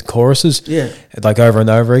repeated choruses, like over and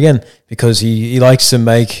over again, because he likes to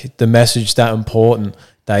make the message that important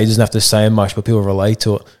that he doesn't have to say much, but people relate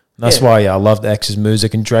to it. And that's why I love X's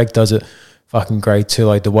music, and Drake does it fucking great too.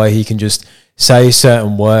 Like the way he can just say a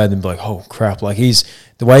certain word and be like, oh crap! Like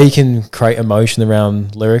the way he can create emotion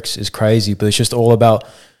around lyrics is crazy, but it's just all about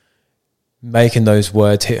making those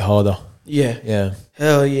words hit harder. Yeah.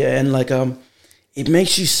 Hell yeah, and like it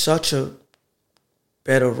makes you such a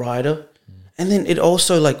better writer. And then it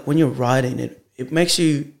also, like, when you're writing, it makes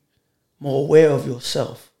you more aware of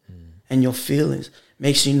yourself and your feelings.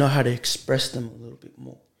 Makes you know how to express them a little bit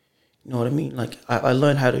more. You know what I mean? Like, I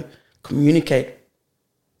learned how to communicate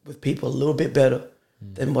with people a little bit better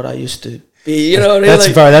than what I used to be. You know what I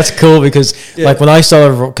mean? That's cool, because like when I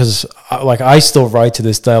started, because I still write to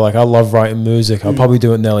this day. Like I love writing music. I probably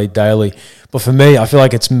do it nearly daily. But for me, I feel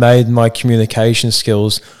like it's made my communication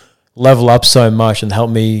skills level up so much and help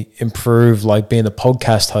me improve like being a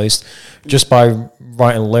podcast host just by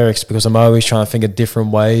writing lyrics, because I'm always trying to think of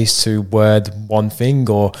different ways to word one thing,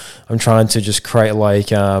 or I'm trying to just create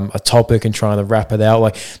like a topic and trying to wrap it out.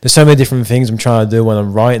 Like there's so many different things I'm trying to do when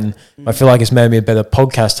I'm writing. I feel like it's made me a better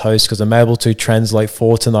podcast host because I'm able to translate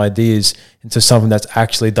thoughts and ideas into something that's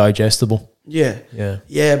actually digestible. Yeah,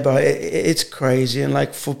 but it's crazy. And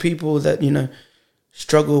like for people that, you know,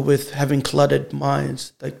 struggle with having cluttered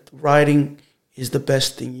minds, like writing is the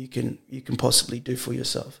best thing you can possibly do for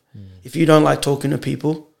yourself. If you don't like talking to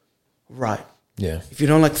people, write. Yeah. If you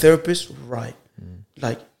don't like therapists, write.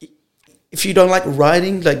 Like if you don't like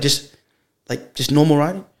writing, just normal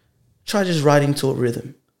writing, try just writing to a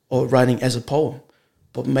rhythm or writing as a poem,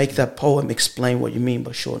 but make that poem explain what you mean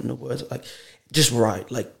by shortening the words. Like just write,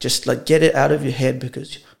 just get it out of your head,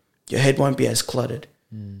 because your head won't be as cluttered.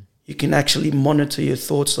 You can actually monitor your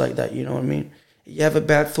thoughts like that, you know what I mean? You have a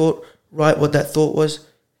bad thought, write what that thought was,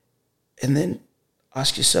 and then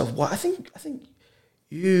ask yourself, why? I think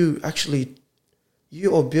you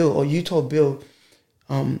told Bill,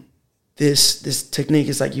 this technique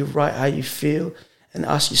is like you write how you feel and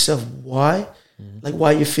ask yourself why. Like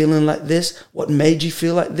why you're feeling like this, what made you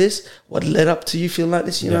feel like this, what led up to you feeling like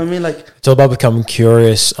this, you know what I mean? Like it's all about becoming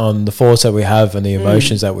curious on the thoughts that we have and the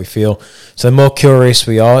emotions that we feel. So the more curious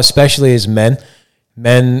we are, especially as men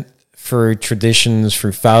through traditions,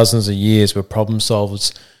 through thousands of years, we're problem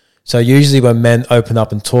solvers. So usually when men open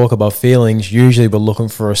up and talk about feelings, usually we're looking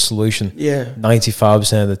for a solution.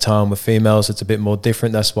 95% of the time. With females, it's a bit more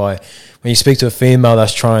different. That's why when you speak to a female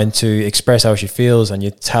that's trying to express how she feels and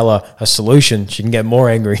you tell her a solution, she can get more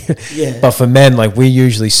angry. But for men, like we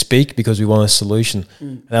usually speak because we want a solution.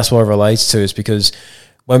 And that's what it relates to, is because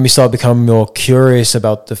when we start becoming more curious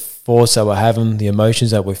about the thoughts that we're having, the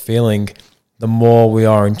emotions that we're feeling, the more we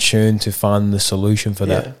are in tune to find the solution for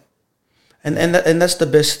that. And that's the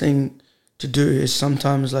best thing to do, is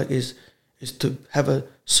sometimes is to have a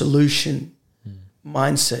solution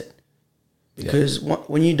mindset, because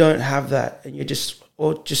when you don't have that and you're just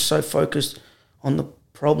so focused on the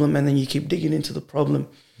problem, and then you keep digging into the problem,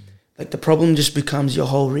 like the problem just becomes your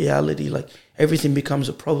whole reality. Like everything becomes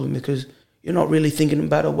a problem because you're not really thinking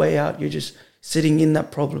about a way out. You're just sitting in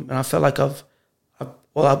that problem. And I felt like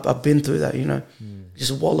I've been through that, you know,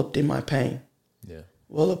 just walloped in my pain.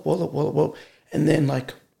 Wallop. And then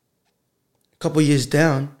like a couple of years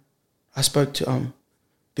down, I spoke to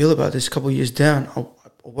Bill about this. A couple of years down, I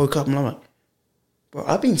woke up and I'm like, bro,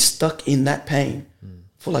 I've been stuck in that pain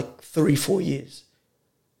for like 3-4 years.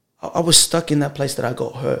 I was stuck in that place that I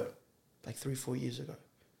got hurt like 3-4 years ago.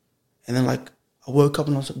 And then like I woke up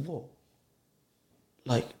and I was like, whoa.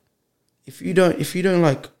 Like if you don't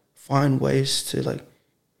like find ways to like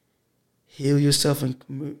heal yourself and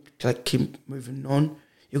keep moving on,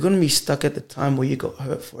 you're going to be stuck at the time where you got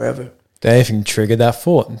hurt forever. Did anything trigger that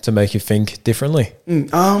thought to make you think differently?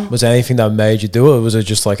 Was there anything that made you do it, or was it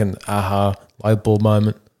just like an aha light bulb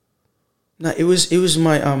moment? No, it was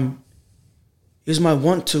my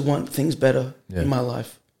want to want things better in my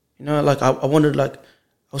life. You know, like I wanted, like I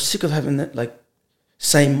was sick of having that like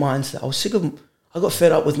same mindset. I got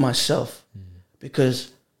fed up with myself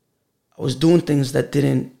because I was doing things that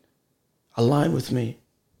didn't align with me.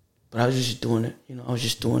 But I was just doing it, you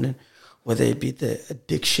know, whether it be the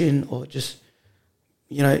addiction or just,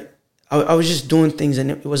 you know, I was just doing things and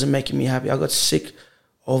it wasn't making me happy. I got sick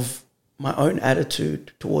of my own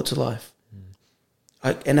attitude towards life.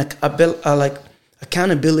 I like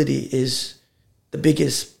accountability is the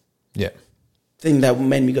biggest thing that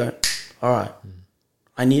made me go, all right,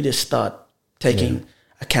 I need to start taking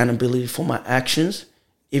accountability for my actions.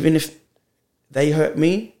 Even if they hurt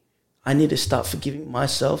me, I need to start forgiving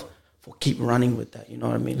myself for keep running with that. You know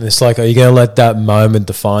what I mean? And it's like, are you going to let that moment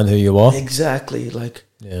define who you are? Exactly. Like,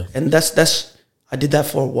 and that's, I did that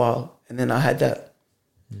for a while. And then I had that,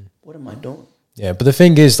 what am I doing? Yeah. But the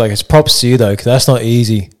thing is, like, it's props to you though, because that's not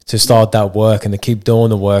easy to start that work and to keep doing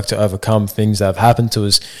the work to overcome things that have happened to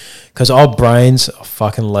us. Because our brains are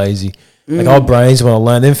fucking lazy. Like our brains want to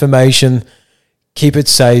learn information, keep it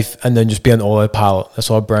safe, and then just be on autopilot. That's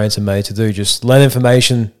what our brains are made to do. Just learn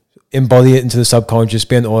information, embody it into the subconscious,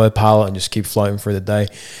 be on autopilot, and just keep floating through the day.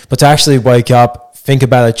 But to actually wake up, think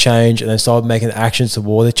about a change, and then start making actions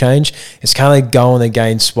toward a change, it's kind of going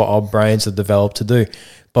against what our brains are developed to do.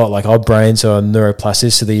 But like our brains are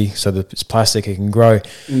neuroplasticity, so that it's plastic, it can grow.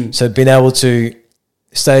 So being able to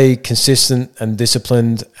stay consistent and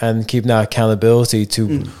disciplined and keeping that accountability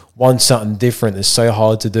to want something different is so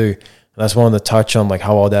hard to do. And that's one to touch on, like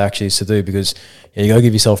how hard that actually is to do, because you got to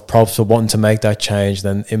give yourself props for wanting to make that change,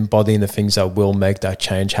 then embodying the things that will make that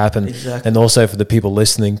change happen. Exactly. And also for the people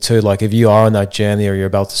listening too, like if you are on that journey or you're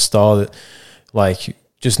about to start it, like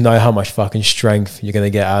just know how much fucking strength you're going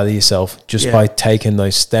to get out of yourself just by taking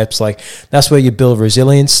those steps. Like that's where you build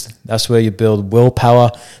resilience. That's where you build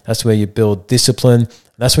willpower. That's where you build discipline.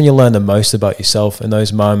 That's when you learn the most about yourself in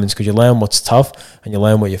those moments, because you learn what's tough and you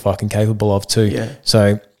learn what you're fucking capable of too. Yeah.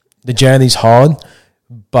 So the journey's hard,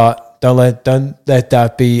 but don't let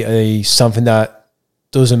that be something that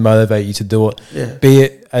doesn't motivate you to do it. Yeah. Be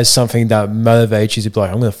it as something that motivates you to be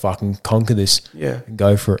like, I'm going to fucking conquer this. Yeah. And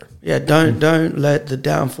go for it. Yeah, don't let the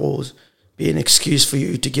downfalls be an excuse for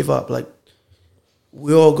you to give up. Like,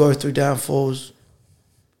 we all go through downfalls,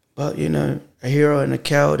 but, you know, a hero and a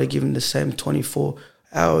coward are given the same 24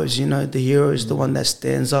 hours. You know, the hero is the one that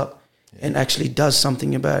stands up and actually does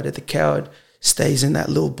something about it. The coward stays in that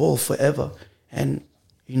little ball forever. And,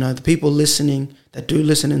 you know, the people listening that do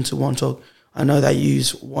listen into One Talk, I know that you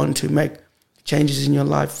want to make changes in your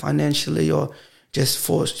life financially or just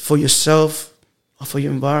for yourself or for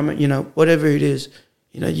your environment, you know, whatever it is,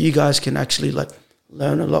 you know, you guys can actually like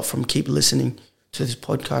learn a lot from keep listening to this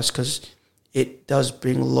podcast, because it does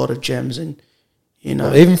bring a lot of gems. And, you know,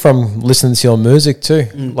 well, even from listening to your music too,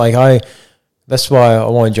 like that's why I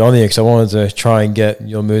wanted you on here, because I wanted to try and get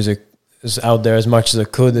your music out there as much as I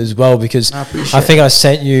could as well, because I think I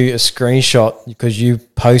sent you a screenshot because you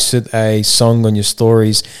posted a song on your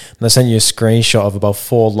stories, and I sent you a screenshot of about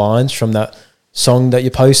 4 lines from that song that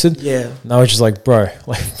you posted. Yeah. And I was just like, bro,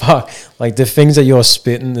 like fuck, like the things that you're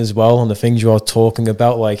spitting as well and the things you are talking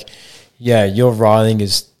about, like, yeah, your writing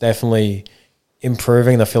is definitely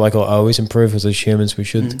improving. And I feel like I'll always improve, because as humans we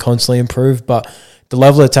should constantly improve, but the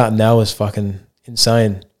level it's at now is fucking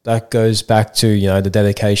insane. That goes back to, you know, the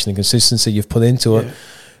dedication and consistency you've put into it.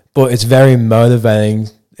 But it's very motivating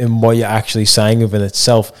in what you're actually saying within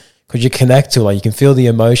itself, because you connect to it. Like, you can feel the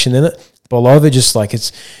emotion in it. But a lot of it just like,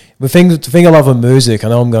 it's the thing I love with music. I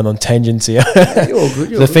know I'm going on tangents here. You're all good.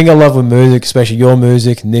 The thing I love with music, especially your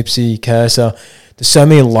music, Nipsey, Cursor, there's so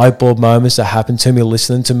many light bulb moments that happen to me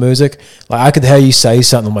listening to music. Like, I could hear you say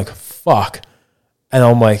something, I'm like, fuck. And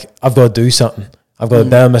I'm like, I've got to do something. I've got to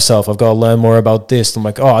better myself. I've got to learn more about this. I'm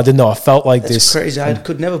like, oh, I didn't know I felt like That's this. crazy. I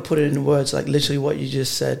could never put it in words, like literally what you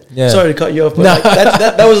just said. Yeah. Sorry to cut you off, but like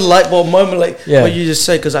that was a light bulb moment, like what you just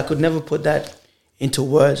said, because I could never put that into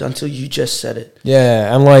words until you just said it.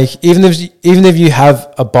 Yeah, and like even if you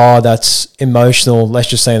have a bar that's emotional, let's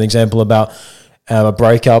just say an example about a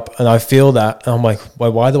breakup, and I feel that, and I'm like,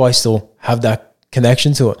 why do I still have that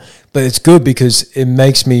connection to it? But it's good because it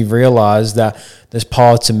makes me realize that there's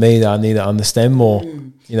parts of me that I need to understand more.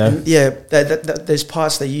 You know, and yeah, that there's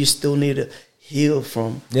parts that you still need to heal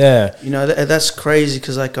from. Yeah, you know, that's crazy,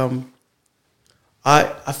 because like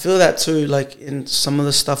I feel that too. Like in some of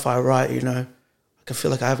the stuff I write, you know, like I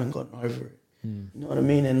feel like I haven't gotten over it. You know what I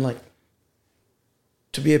mean? And like,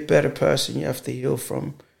 to be a better person, you have to heal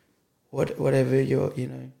from whatever you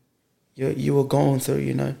were going through.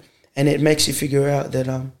 You know, and it makes you figure out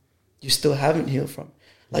that you still haven't healed from.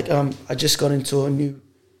 Like I just got into a new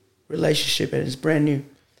relationship and it's brand new,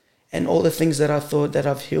 and all the things that I thought that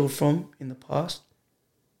I've healed from in the past,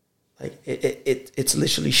 like it's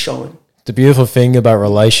literally showing. The beautiful thing about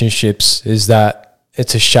relationships is that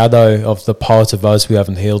it's a shadow of the parts of us we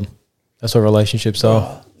haven't healed. That's what relationships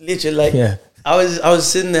are. Literally, like I was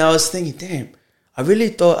sitting there, I was thinking, damn, I really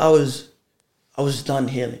thought I was done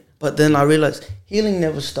healing, but then I realized healing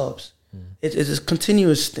never stops. It's a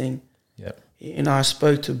continuous thing. Yeah, you know, I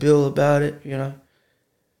spoke to Bill about it, you know,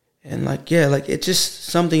 and like it's just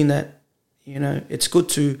something that, you know, it's good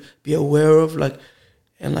to be aware of, like,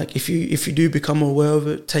 and like if you do become aware of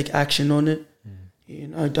it, take action on it. You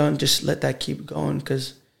know, don't just let that keep going,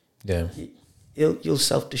 because you'll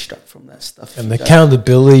self-destruct from that stuff. And the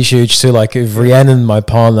accountability is huge too. Like if Rhiannon, my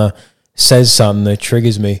partner, says something that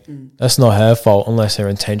triggers me, that's not her fault unless her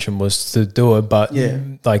intention was to do it. But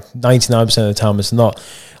like 99% of the time it's not.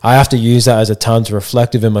 I have to use that as a time to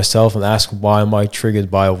reflect within myself and ask, why am I triggered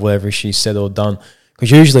by whatever she said or done?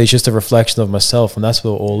 Because usually it's just a reflection of myself, and that's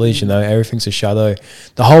what it all is, you know. Everything's a shadow.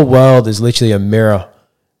 The whole world is literally a mirror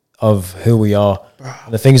of who we are.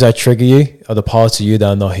 And the things that trigger you are the parts of you that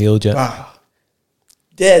are not healed yet.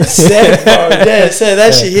 Dead set, bro. Dead set.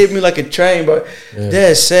 That shit hit me like a train, bro.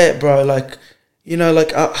 Dead set, bro. Like, you know,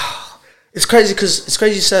 like it's crazy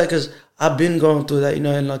because I've been going through that, you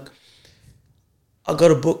know, and like I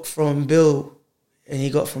got a book from Bill, and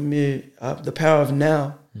he got from me, The Power of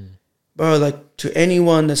Now, bro. Like, to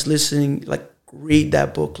anyone that's listening, like, read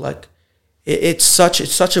that book. Like, it's such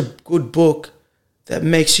a good book that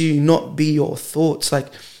makes you not be your thoughts, like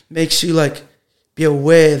makes you like be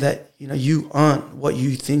aware that, you know, you aren't what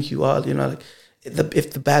you think you are, you know, like if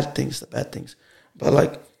the bad things, but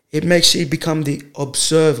like it makes you become the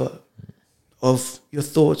observer of your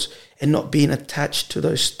thoughts and not being attached to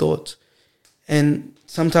those thoughts. And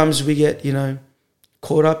sometimes we get, you know,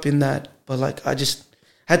 caught up in that, but like I just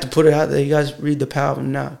had to put it out there. You guys read The Power of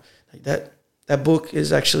Now. Like that book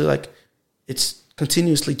is actually like, it's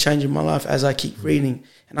continuously changing my life as I keep reading,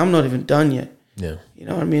 and I'm not even done yet. Yeah, you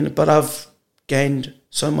know what I mean. But I've gained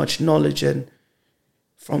so much knowledge and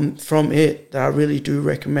from it that I really do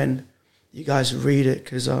recommend you guys read it,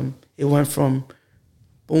 because it went from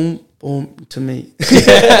boom to me.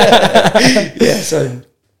 Yeah, so.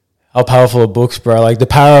 How powerful are books, bro. Like The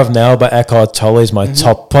Power of Now by Eckhart Tolle is my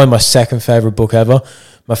top, probably my second favorite book ever.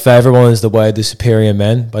 My favorite one is The Way of the Superior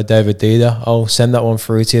Man by David Dida. I'll send that one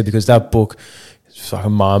through to you because that book is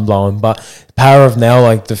fucking mind blowing. But The Power of Now,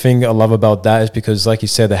 like the thing I love about that is because, like you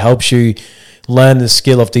said, it helps you learn the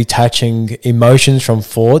skill of detaching emotions from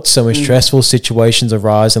thoughts. So when stressful situations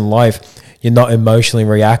arise in life, you're not emotionally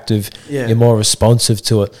reactive. Yeah. You're more responsive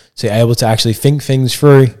to it. So you're able to actually think things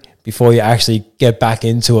through before you actually get back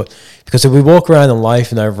into it. Because if we walk around in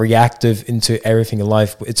life, you know, reactive into everything in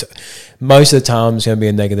life, it's most of the time it's going to be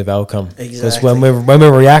a negative outcome. Exactly. Because when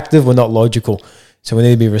we're reactive, we're not logical. So we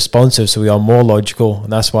need to be responsive, so we are more logical.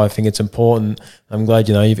 And that's why I think it's important. I'm glad,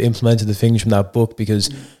 you know, you've implemented the things from that book,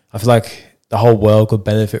 because I feel like the whole world could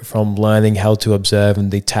benefit from learning how to observe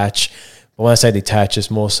and detach. But when I say detach,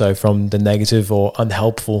 it's more so from the negative or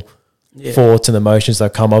unhelpful thoughts and emotions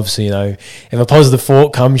that come. Obviously, you know, if a positive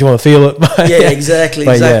thought comes, you want to feel it. Yeah, exactly.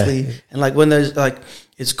 Yeah. And like when there's like,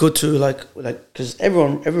 it's good to like because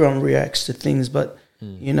everyone reacts to things, but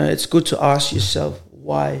you know, it's good to ask yourself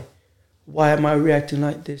why am I reacting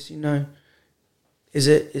like this? You know, is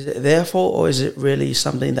it their fault, or is it really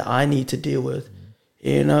something that I need to deal with?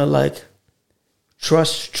 You know, like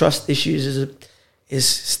trust issues is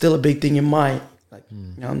still a big thing in my, like,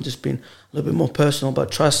 you know, I'm just being a little bit more personal,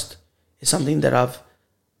 but trust is something that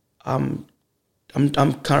I'm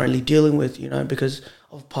currently dealing with, you know, because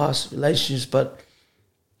of past relationships. But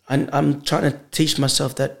I'm trying to teach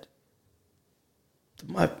myself that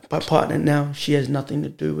my partner now, she has nothing to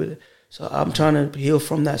do with it. So I'm trying to heal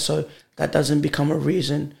from that, so that doesn't become a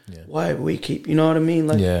reason why we keep, you know what I mean?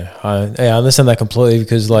 Like, I understand that completely,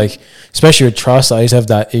 because like, especially with trust, I used to have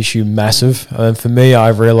that issue massive. And for me, I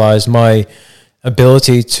realized my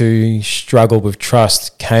ability to struggle with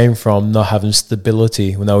trust came from not having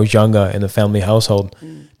stability when I was younger in a family household.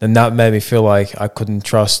 And that made me feel like I couldn't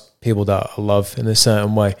trust people that I love in a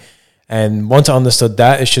certain way. And once I understood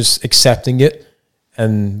that, it's just accepting it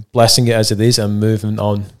and blessing it as it is and moving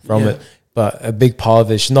on from it. But a big part of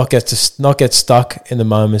it is not get stuck in the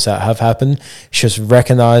moments that have happened. It's just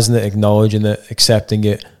recognizing it, acknowledging it, accepting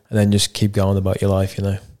it, and then just keep going about your life, you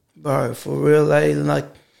know. Bro, for real, like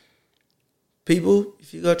people,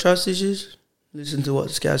 if you got trust issues, listen to what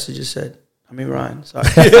Scouser just said. I mean Ryan, sorry.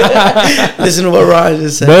 Listen to what Ryan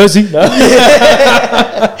just said. Mercy.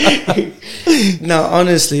 No,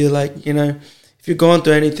 honestly, like, you know, if you're going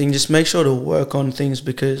through anything, just make sure to work on things,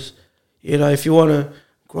 because, you know, if you want to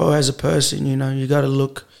grow as a person, you know, you got to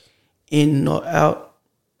look in, not out.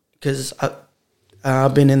 Because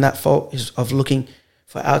I've been in that fault of looking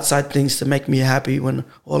for outside things to make me happy, when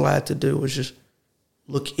all I had to do was just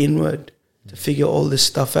look inward to figure all this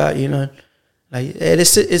stuff out, you know. Like,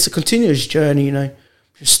 it's a continuous journey, you know.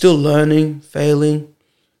 You're still learning, failing,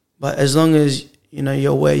 but as long as, you know,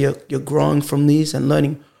 you're aware you're growing from these and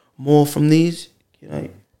learning more from these, you know,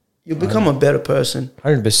 you'll become a better person.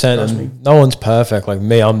 100%. And no one's perfect. Like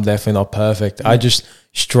me, I'm definitely not perfect. I just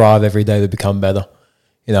strive every day to become better.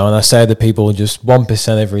 You know, and I say to people just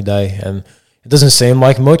 1% every day, and it doesn't seem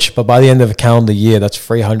like much, but by the end of a calendar year, that's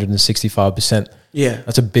 365%. Yeah.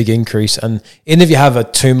 That's a big increase. And even if you have a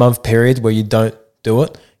 2-month period where you don't do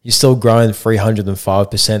it, you're still growing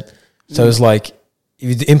 305%. So it's like,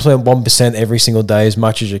 if you implement 1% every single day as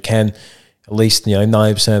much as you can, at least, you know,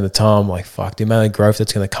 90% of the time, like, fuck, the amount of growth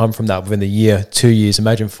that's going to come from that within a year, 2 years,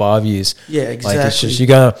 imagine 5 years. Yeah, exactly. Like, it's just,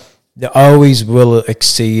 you always will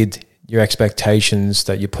exceed your expectations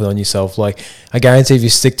that you put on yourself. Like, I guarantee if you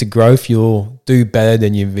stick to growth, you'll do better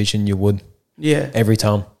than you envisioned you would. Yeah. Every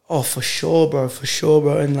time. Oh, for sure, bro.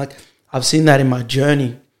 And like, I've seen that in my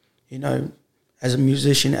journey, you know, as a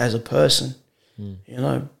musician, as a person, you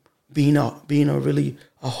know, being a really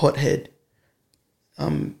a hothead,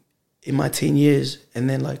 in my teen years, and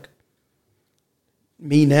then like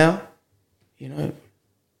me now, you know,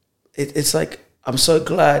 it's like, I'm so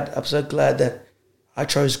glad that I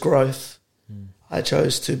chose growth. I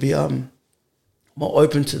chose to be more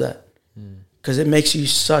open to that, because it makes you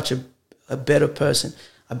such a better person,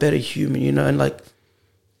 a better human, you know. And like,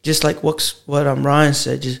 just like what Ryan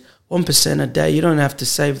said, just 1% a day. You don't have to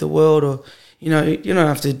save the world, or you don't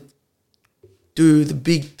have to do the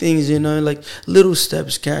big things, you know. Like little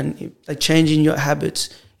steps can, like changing your habits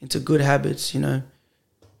into good habits, you know.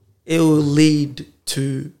 It will lead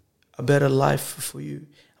to a better life for you,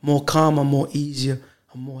 a more calmer, more easier,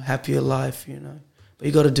 a more happier life, you know. But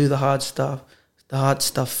you got to do the hard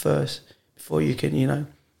stuff first before you can, you know,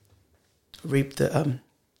 reap the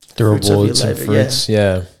rewards and fruits.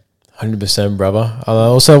 Yeah, 100%, brother. I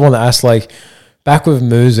also want to ask, like, back with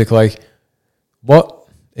music, like, what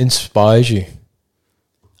inspires you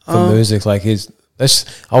for music? Like,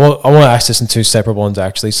 I want to ask this in two separate ones,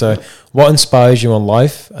 actually. So, what inspires you on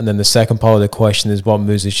life? And then the second part of the question is, what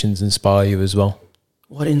musicians inspire you as well?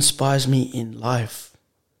 What inspires me in life?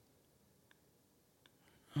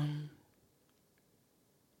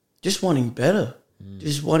 Just wanting better.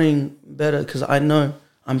 Just wanting better, because I know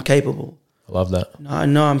I'm capable. I love that. I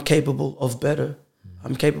know I'm capable of better.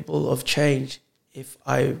 I'm capable of change if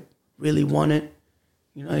I really want it.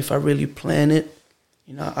 You know, if I really plan it.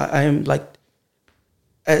 You know, I am like,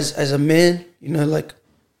 as a man, you know, like,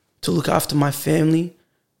 to look after my family,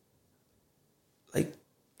 like,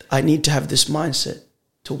 I need to have this mindset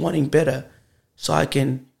to wanting better, so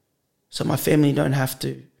my family don't have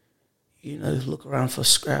to, you know, look around for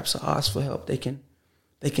scraps or ask for help. They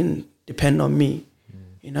can depend on me,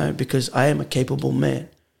 you know, because I am a capable man.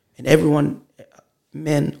 And everyone,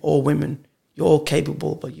 men or women, you're all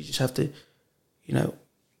capable, but you just have to, you know,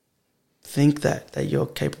 think that you're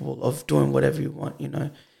capable of doing whatever you want, you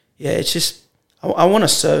know. Yeah, it's just, I want to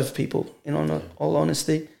serve people, you know, in all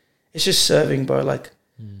honesty. It's just serving, bro. Like,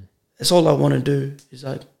 that's all I want to do, is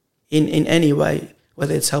like, in any way,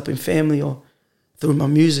 whether it's helping family or through my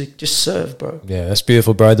music, just serve, bro. Yeah, that's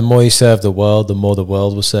beautiful, bro. The more you serve the world, the more the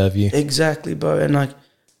world will serve you. Exactly, bro. And like,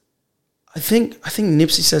 I think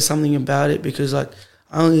Nipsey says something about it, because like,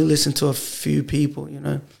 I only listen to a few people, you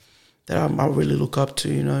know, that I really look up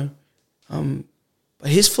to, you know. But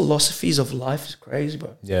his philosophies of life is crazy,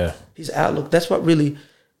 bro. Yeah. His outlook, that's what really,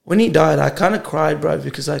 when he died, I kind of cried, bro,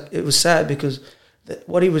 because like, it was sad, because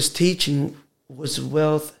what he was teaching was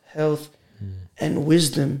wealth, health, and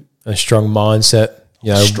wisdom. A strong mindset.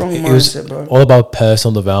 You know, strong mindset, bro. All about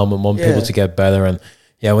personal development, wanting people to get better. And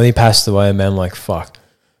yeah, when he passed away, man, like, fuck.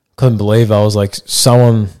 Couldn't believe I was like,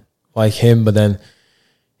 someone like him, but then,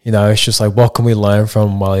 you know, it's just like, what can we learn from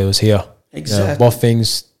him while he was here? Exactly. You know, what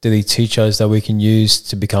things did he teach us that we can use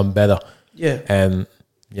to become better? Yeah. And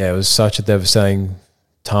yeah, it was such a devastating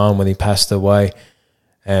time when he passed away.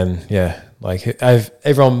 And yeah, like,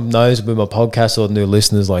 everyone knows with my podcast, or new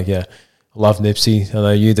listeners, like, yeah, I love Nipsey. I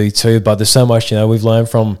know you do too, but there's so much, you know, we've learned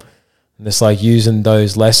from, and it's like using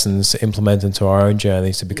those lessons to implement into our own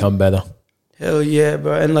journeys to become better. Hell yeah,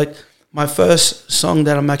 bro. And like, my first song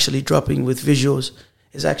that I'm actually dropping with visuals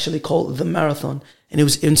is actually called The Marathon, and it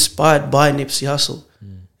was inspired by Nipsey Hussle.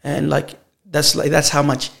 And like, that's how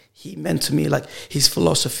much he meant to me, like his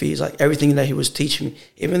philosophies, like everything that he was teaching me.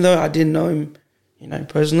 Even though I didn't know him, you know,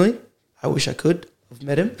 personally, I wish I could have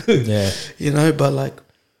met him. Yeah. You know, but like,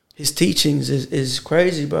 his teachings is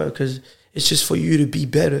crazy, bro, because it's just for you to be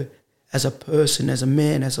better as a person, as a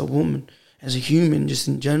man, as a woman, as a human, just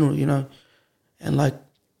in general, you know. And like,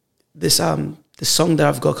 this the song that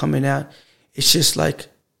I've got coming out, it's just like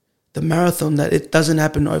the marathon, that it doesn't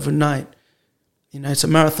happen overnight. You know, it's a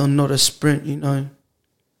marathon, not a sprint, you know.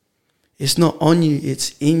 It's not on you,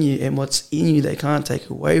 it's in you. And what's in you, they can't take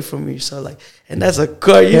away from you. So like, and that's a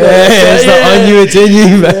quote, you know. It's not on you, it's in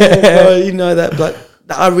you, man. Yeah, bro, you know that, but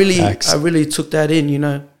I really took that in, you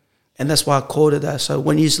know. And that's why I called it that. So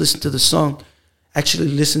when you listen to the song, actually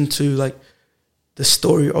listen to like the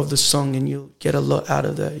story of the song, and you'll get a lot out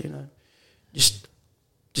of that, you know.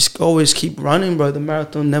 Just always keep running, bro. The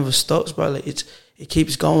marathon never stops, bro. Like, it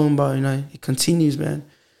keeps going, bro, you know. It continues, man.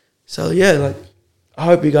 So yeah, like, I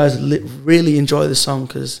hope you guys really enjoy the song,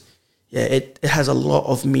 because yeah, it has a lot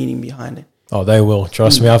of meaning behind it. Oh, they will.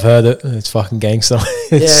 Trust me, I've heard it. It's fucking gangster.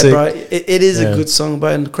 Yeah, bro. It is a good song, bro.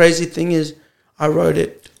 And the crazy thing is, I wrote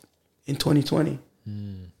it in 2020.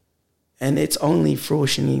 And it's only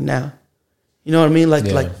fruitioning now. You know what I mean?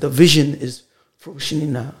 Like the vision is fruitioning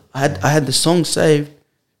now. I had the song saved,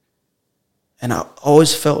 and I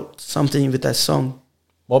always felt something with that song.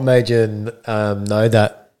 What made you know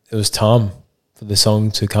that it was time for the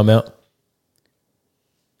song to come out?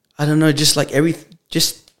 I don't know, just like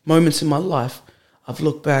just moments in my life, I've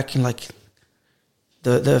looked back, and like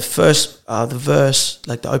the first the verse,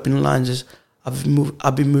 like the opening lines is, I've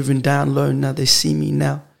been moving down low, now they see me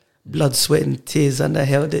now. blood, sweat, and tears, and I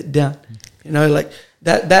held it down. You know, like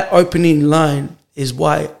that opening line is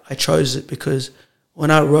why I chose it, because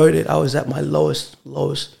when I wrote it, I was at my lowest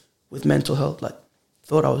with mental health. Like,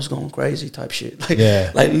 thought I was going crazy type shit. Like,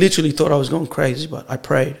 like literally thought I was going crazy, but I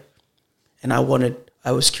prayed. And I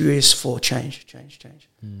was curious for change.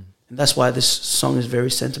 And that's why this song is very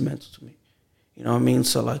sentimental to me. You know what I mean?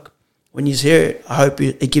 So, like, when you hear it, I hope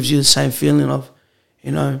it gives you the same feeling of,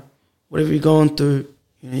 you know, whatever you're going through,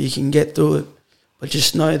 you know, you can get through it. But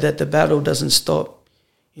just know that the battle doesn't stop.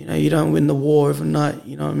 You know, you don't win the war overnight.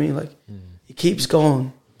 You know what I mean? Like, it keeps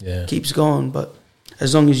going. Yeah. It keeps going. But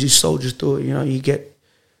as long as you soldier through it, you know,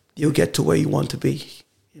 you'll get to where you want to be.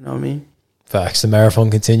 You know what I mean? Facts. The marathon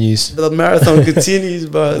continues. The marathon continues,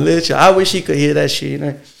 bro. Literally. I wish he could hear that shit, you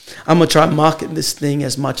know. I'm going to try and market this thing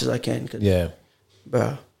as much as I can. Yeah.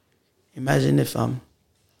 Bro, imagine if like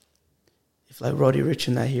Roddy Ricch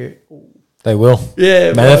and that hear it. They will.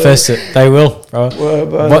 Yeah, manifest it. They will, bro.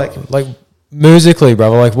 Bro, like musically,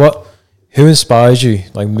 brother. Like, who inspires you,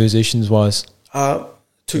 like, musicians wise?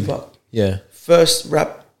 Tupac. Yeah. First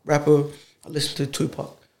rapper I listened to,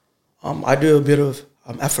 Tupac. I do a bit of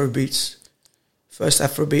Afro beats. First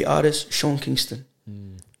Afrobeat artist, Sean Kingston.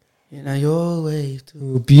 You know, your way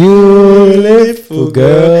to beautiful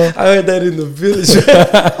girl. I heard that in the village.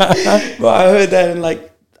 But I heard that in,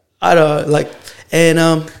 like, I don't know, like, and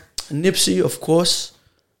Nipsey, of course.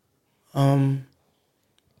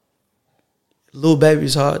 Lil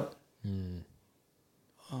Baby's hard. Who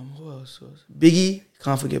else? Biggie,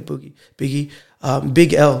 can't forget Biggie.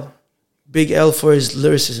 Big L. Big L for his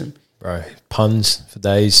lyricism. Bro, puns for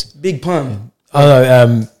days. Big pun.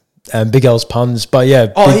 Oh no, Big L's puns, but yeah,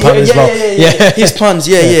 big pun as well. Yeah. His puns,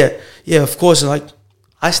 yeah, of course. And, like,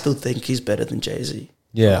 I still think he's better than Jay-Z.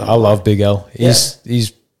 Yeah, I love Big L.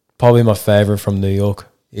 He's probably my favorite from New York.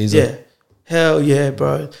 Yeah, hell yeah,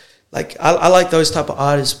 bro. Like, I like those type of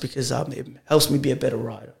artists because it helps me be a better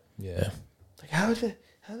writer. Yeah. Like, how the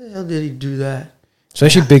hell did he do that?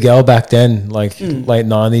 Especially Big L back then, like late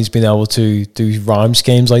 90s, being able to do rhyme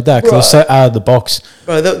schemes like that, because it was so out of the box.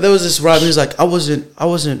 Bro, there was this rhyme. He was like, I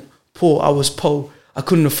wasn't poor, I was po. I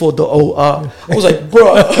couldn't afford the OR. I was like,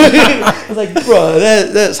 bro.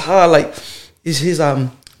 That's hard. Like, is his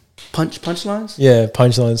punchlines? Yeah,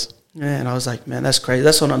 punchlines. Yeah, and I was like, man, that's crazy.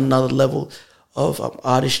 That's on another level of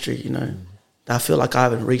artistry, you know. I feel like I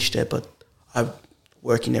haven't reached there, but I'm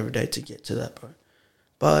working every day to get to that, bro.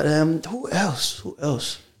 But who else?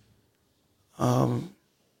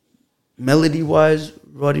 Melody-wise,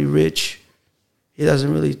 Roddy Ricch. He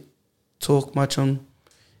doesn't really talk much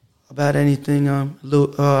about anything. I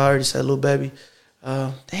already said Lil Baby.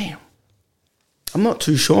 Damn. I'm not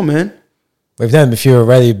too sure, man. We've done a few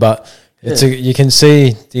already, but you can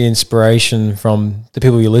see the inspiration from the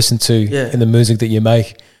people you listen to in the music that you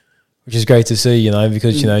make, which is great to see, you know,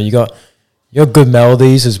 because, you know, you got good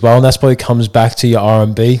melodies as well, and that's probably comes back to your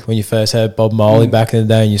R&B when you first heard Bob Marley back in the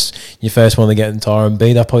day, and you first wanted to get into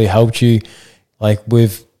R&B. That probably helped you, like,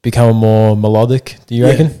 with becoming more melodic. Do you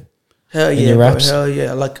reckon? Hell yeah, bro, hell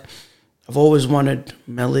yeah. Like, I've always wanted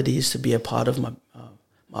melodies to be a part of my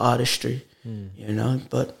artistry, you know,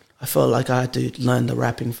 but I felt like I had to learn the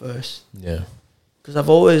rapping first. Yeah. Because I've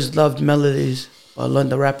always loved melodies, but I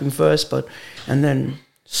learned the rapping first, and then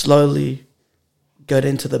slowly got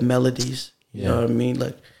into the melodies. You know what I mean?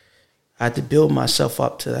 Like, I had to build myself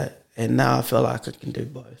up to that, and now I feel like I can do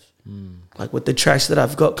both. Like, with the tracks that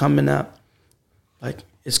I've got coming out, like,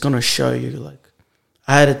 it's gonna show you. Like,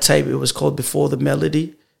 I had a tape. It was called Before the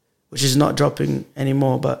Melody, which is not dropping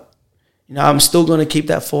anymore. But, you know, I'm still gonna keep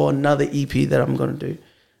that for another EP that I'm gonna do.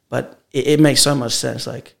 But it makes so much sense.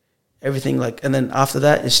 Like, everything. Like, and then after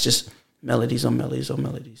that, it's just melodies on melodies on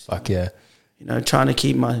melodies. Fuck yeah. You know, trying to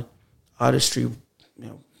keep my artistry, you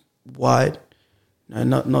know, wide, you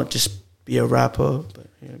know, not just be a rapper, but,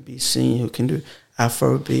 you know, be singing who can do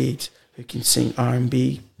Afro beats, who can sing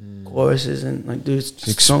R&B choruses, and, like, do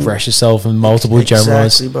express yourself in multiple genres.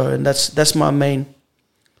 Exactly, bro. And that's my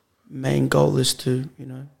main goal, is to, you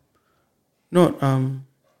know, not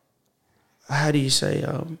how do you say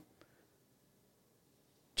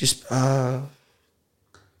just damn,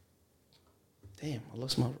 I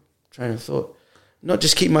lost my train of thought. Not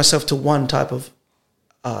just keep myself to one type of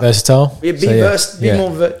versatile. Be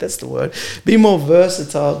more. That's the word. Be more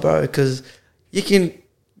versatile, bro. Because you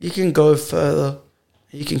can go further.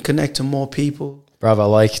 You can connect to more people. Brother,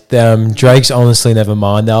 like Drake's Honestly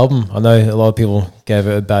Nevermind album. I know a lot of people gave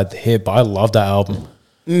it a bad hit, but I love that album.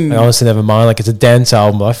 Like, Honestly Nevermind, like, it's a dance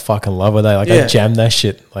album. I fucking love it. Like, I jam that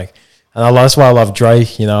shit. Like, and that's why I love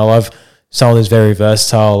Drake. You know, I love someone who's very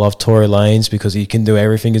versatile. I love Tory Lanez because he can do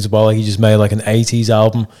everything as well. Like, he just made like an 80s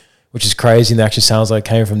album which is crazy, and it actually sounds like it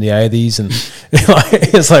came from the 80s, and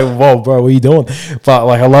it's like, whoa, bro, what are you doing? But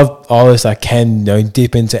like, I love artists that can, you know,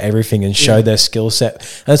 dip into everything and show their skill set,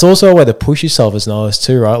 and it's also a way to push yourself as an artist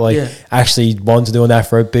too, right? Like actually want to do an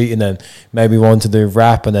Afro beat, and then maybe want to do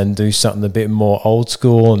rap, and then do something a bit more old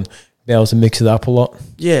school, and be able to mix it up a lot.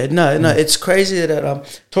 Yeah, no, it's crazy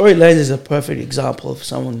that Tory Lanez is a perfect example of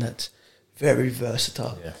someone that's very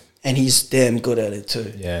versatile. Yeah. And he's damn good at it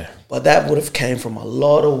too. Yeah. But that would have came from a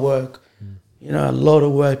lot of work, you know, a lot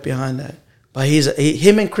of work behind that. But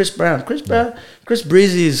him and Chris Brown. Chris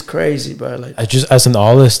Breezy is crazy, bro. Like, just as an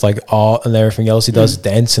artist, like art and everything else, he does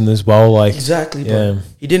dancing as well. Like exactly, bro.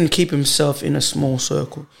 He didn't keep himself in a small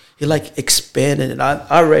circle. He like expanded it.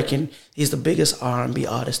 I reckon he's the biggest R&B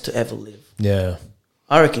artist to ever live. Yeah.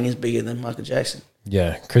 I reckon he's bigger than Michael Jackson.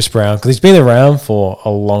 Yeah, Chris Brown, because he's been around for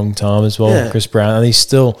a long time as well. Yeah. Chris Brown, and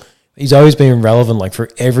he's always been relevant, like for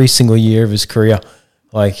every single year of his career.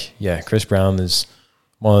 Like, yeah, Chris Brown is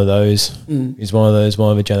one of those. He's one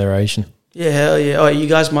of a generation. Yeah, hell yeah. Oh, you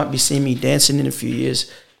guys might be seeing me dancing in a few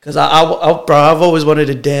years, because I've always wanted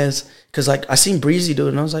to dance, because like I seen Breezy do it,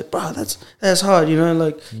 and I was like, bro, that's hard, you know.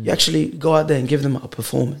 Like you actually go out there and give them a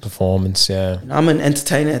performance. Yeah. And I'm an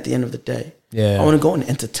entertainer at the end of the day. Yeah, I want to go and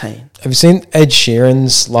entertain. Have you seen Ed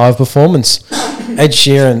Sheeran's live performance? Ed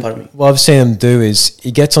Sheeran, what I've seen him do is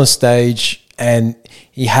he gets on stage and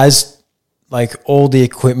he has like all the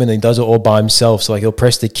equipment, and he does it all by himself. So like he'll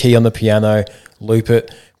press the key on the piano, loop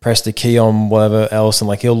it, press the key on whatever else, and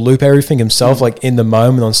like he'll loop everything himself, like in the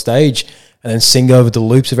moment on stage, and then sing over the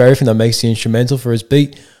loops of everything that makes the instrumental for his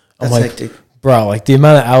beat. I'm like, hectic. Bro, like the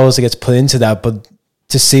amount of hours that gets put into that, but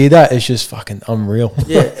to see that, it's just fucking unreal.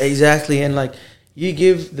 Yeah, exactly. And like, you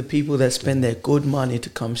give the people that spend their good money to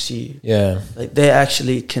come see you. Yeah. Like, they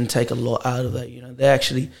actually can take a lot out of that, you know. They're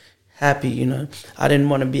actually happy, you know. I didn't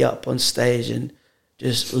want to be up on stage and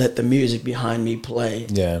just let the music behind me play.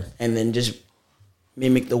 Yeah. And then just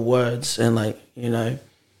mimic the words and like, you know.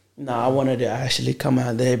 No, I wanted to actually come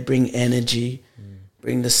out there, bring energy,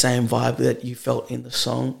 bring the same vibe that you felt in the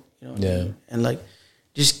song. You know what I mean? And like,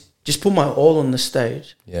 just put my all on the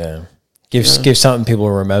stage. Yeah. Give something people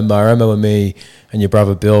remember. I remember when me and your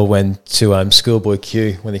brother Bill went to Schoolboy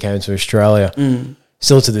Q when they came to Australia.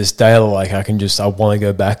 Still to this day, like I want to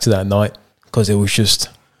go back to that night, because it was just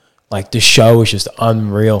like the show was just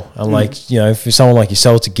unreal. And like, you know, for someone like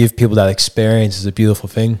yourself to give people that experience is a beautiful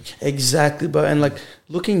thing. Exactly, bro. And like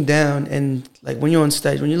looking down, and like when you're on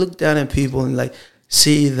stage, when you look down at people and like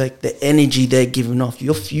see like the energy they're giving off,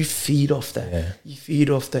 you feed off that. Yeah. You feed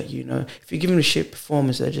off that, you know. If you're giving a shit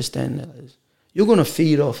performance, they're just standing there. You're going to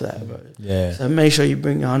feed off that, bro. Yeah. So make sure you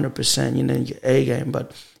bring 100%, you know, your A game.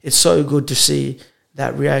 But it's so good to see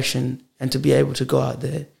that reaction and to be able to go out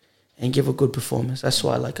there and give a good performance. That's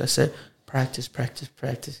why, like I said, practice.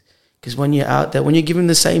 Because when you're out there, when you're giving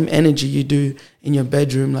the same energy you do in your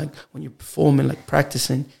bedroom, like when you're performing, like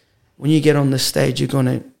practicing, when you get on the stage, you're going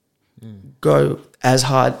to go as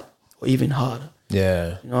hard or even harder.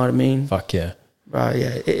 Yeah. You know what I mean? Fuck yeah. Bro,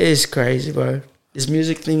 yeah. It is crazy, bro. This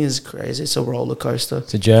music thing is crazy. It's a roller coaster.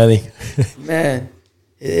 It's a journey. Man,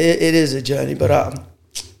 it is a journey. But,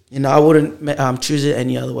 you know, I wouldn't choose it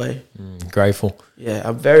any other way. Grateful. Yeah,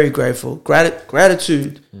 I'm very grateful.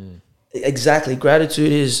 Gratitude. Exactly.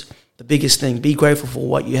 Gratitude is the biggest thing. Be grateful for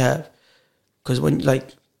what you have. Because when, like,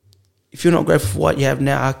 if you're not grateful for what you have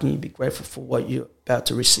now, how can you be grateful for what you're about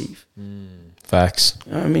to receive? Facts.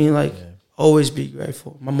 You know what I mean? Like, always be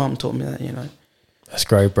grateful. My mom taught me that, you know. That's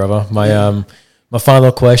great, brother. My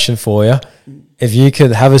final question for you. If you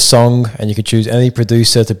could have a song and you could choose any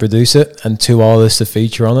producer to produce it and 2 artists to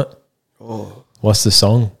feature on it, what's the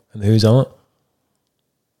song and who's on it?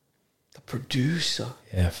 The producer?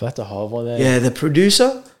 Yeah, that's a hard one there. Yeah, the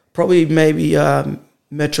producer? Probably maybe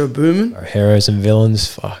Metro Boomin. Or Heroes and Villains,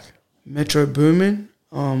 fuck. Metro Boomin.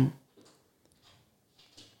 I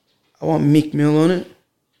want Meek Mill on it.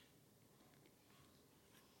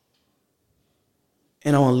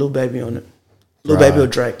 And I want Lil Baby on it. Lil Baby or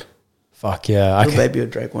Drake. Fuck yeah. Lil Baby or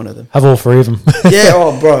Drake, one of them. Have all 3 of them.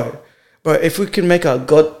 Yeah, bro. Bro, if we can make a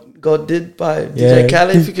God Did by DJ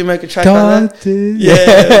Khaled, if we can make a track God like that. Did.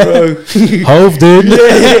 Yeah, bro. Hove did.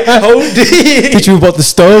 Yeah, Hove did. Did you what the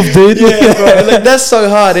stove did? Yeah, bro. Like, that's so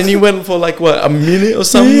hard. And he went for like, what, a minute or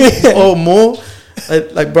something or more?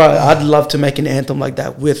 Like, bro, I'd love to make an anthem like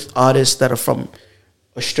that with artists that are from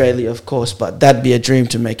Australia, of course, but that'd be a dream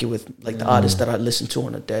to make it with like the artists that I listen to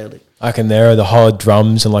on a daily. I can narrow the hard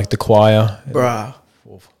drums and like the choir. Bruh.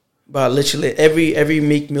 But literally every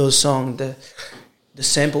Meek Mill song, the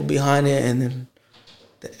sample behind it and then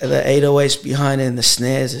the 808s behind it and the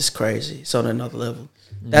snares is crazy. It's on another level.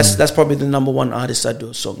 That's probably the number one artist I'd do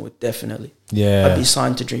a song with, definitely. Yeah. I'd be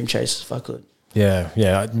signed to Dream Chasers if I could.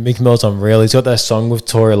 Yeah. Meek Mill's unreal. He's got that song with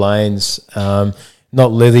Tory Lanez.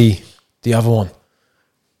 Not Lily, the other one.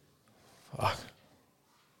 Fuck.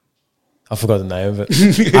 I forgot the name of it.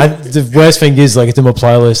 The worst thing is, like, it's in my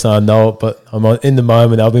playlist and I know it, but I'm in the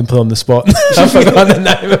moment. I've been put on the spot. I forgot the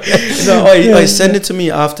name of it. No, send it to me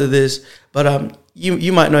after this. But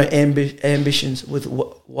you might know Ambitions with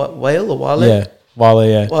Wale or Wale? Yeah, Wale,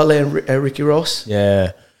 yeah. Wale and Ricky Ross.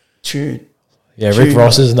 Yeah. Tune. Yeah, Rick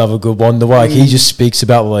Ross is another good one. The way, like, he just speaks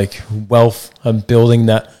about, like, wealth and building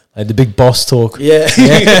that, like, the big boss talk. Yeah.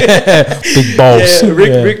 Big boss. Yeah,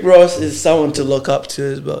 Rick Ross is someone to look up to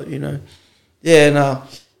as well, you know. Yeah, no.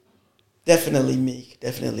 Definitely Meek,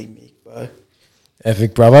 bro.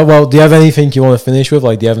 Epic, brother. Well, do you have anything you want to finish with?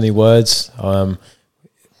 Like, do you have any words?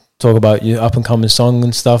 Talk about your up-and-coming song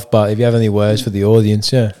and stuff, but if you have any words for the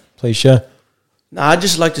audience, yeah, please share. No, I'd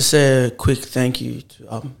just like to say a quick thank you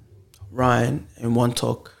to Ryan and One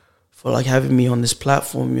Talk for, like, having me on this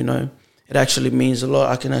platform, you know. It actually means a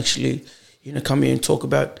lot. I can actually, you know, come here and talk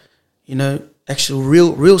about, you know, actual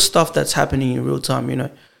real stuff that's happening in real time, you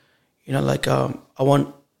know. You know, like, I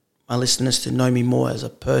want my listeners to know me more as a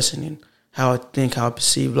person and how I think, how I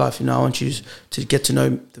perceive life. You know, I want you to get to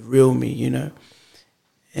know the real me, you know.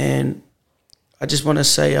 And I just want to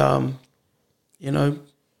say, you know,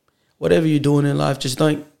 whatever you're doing in life, just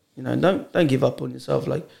don't give up on yourself.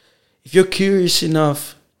 Like, if you're curious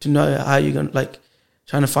enough to know how you're going to, like,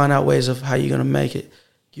 trying to find out ways of how you're going to make it,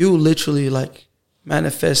 you will literally, like,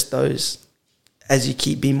 manifest those as you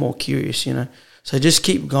keep being more curious, you know. So just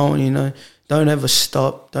keep going, you know. Don't ever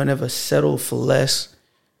stop. Don't ever settle for less.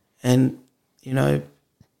 And, you know,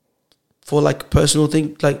 for, like, a personal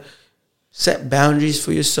thing, like, set boundaries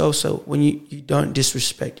for yourself so when you don't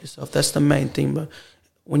disrespect yourself. That's the main thing. But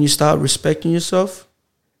when you start respecting yourself,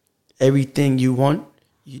 everything you want,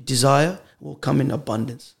 you desire, will come in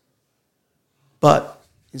abundance. But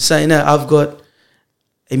in saying that, I've got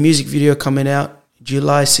a music video coming out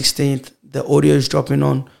July 16th. The audio is dropping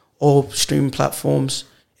on all streaming platforms.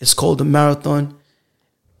 It's called The Marathon.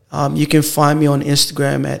 You can find me on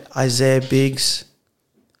Instagram at Izayah Biggs.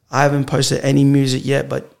 I haven't posted any music yet,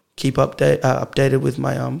 but keep updated with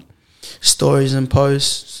my stories and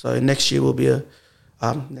posts. So next month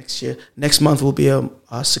will be a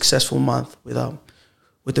successful month with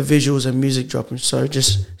the visuals and music dropping. So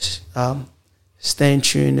just stay in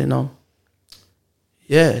tune and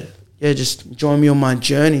just join me on my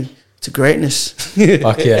journey to greatness.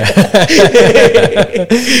 Fuck yeah.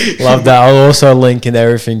 Love that. I'll also link in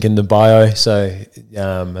everything in the bio. So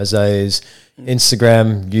Izayah's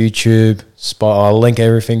Instagram, YouTube, I'll link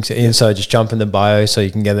everything to inside. Just jump in the bio so you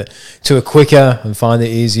can get it to it quicker and find it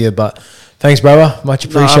easier. But thanks, brother. Much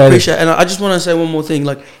appreciated. No, I appreciate it. And I just want to say one more thing.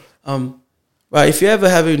 Like, right, if you're ever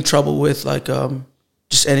having trouble with, like,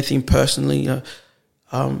 just anything personally, you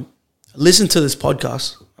know, listen to this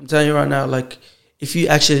podcast. I'm telling you right now, like, if you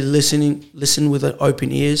actually listen with an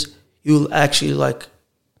open ears, you'll actually, like,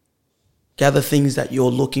 gather things that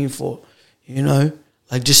you're looking for, you know?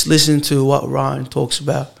 Like, just listen to what Ryan talks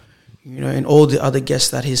about, you know, and all the other guests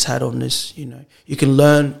that he's had on this, you know. You can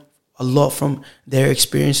learn a lot from their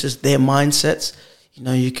experiences, their mindsets. You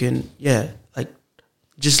know, you can, like,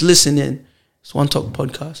 just listen in. It's One Talk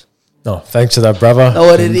Podcast. No, thanks for that, brother. Know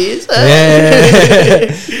what it is? Yeah.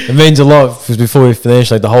 It means a lot. Because before we finish,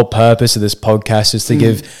 like, the whole purpose of this podcast is to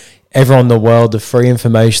give everyone in the world the free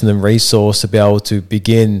information and resource to be able to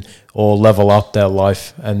begin or level up their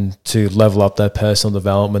life and to level up their personal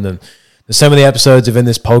development. And there's so many episodes within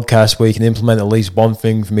this podcast where you can implement at least one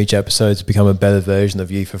thing from each episode to become a better version of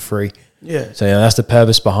you for free. Yeah. So, that's the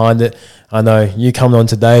purpose behind it. I know you coming on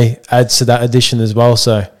today adds to that addition as well.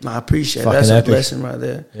 So I appreciate it. That's epic. A blessing right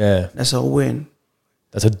there. Yeah. That's a win.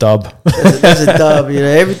 That's a dub. That's a dub. You know,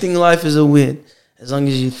 everything in life is a win as long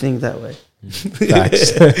as you think that way.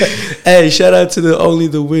 Thanks. Hey, shout out to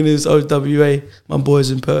the winners OWA, my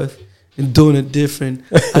boys in Perth, and doing it different.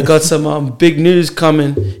 I got some big news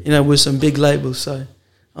coming, you know, with some big labels. So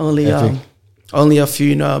only a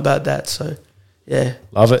few know about that. So yeah,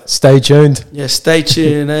 love it. Stay tuned. Yeah, stay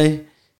tuned, eh?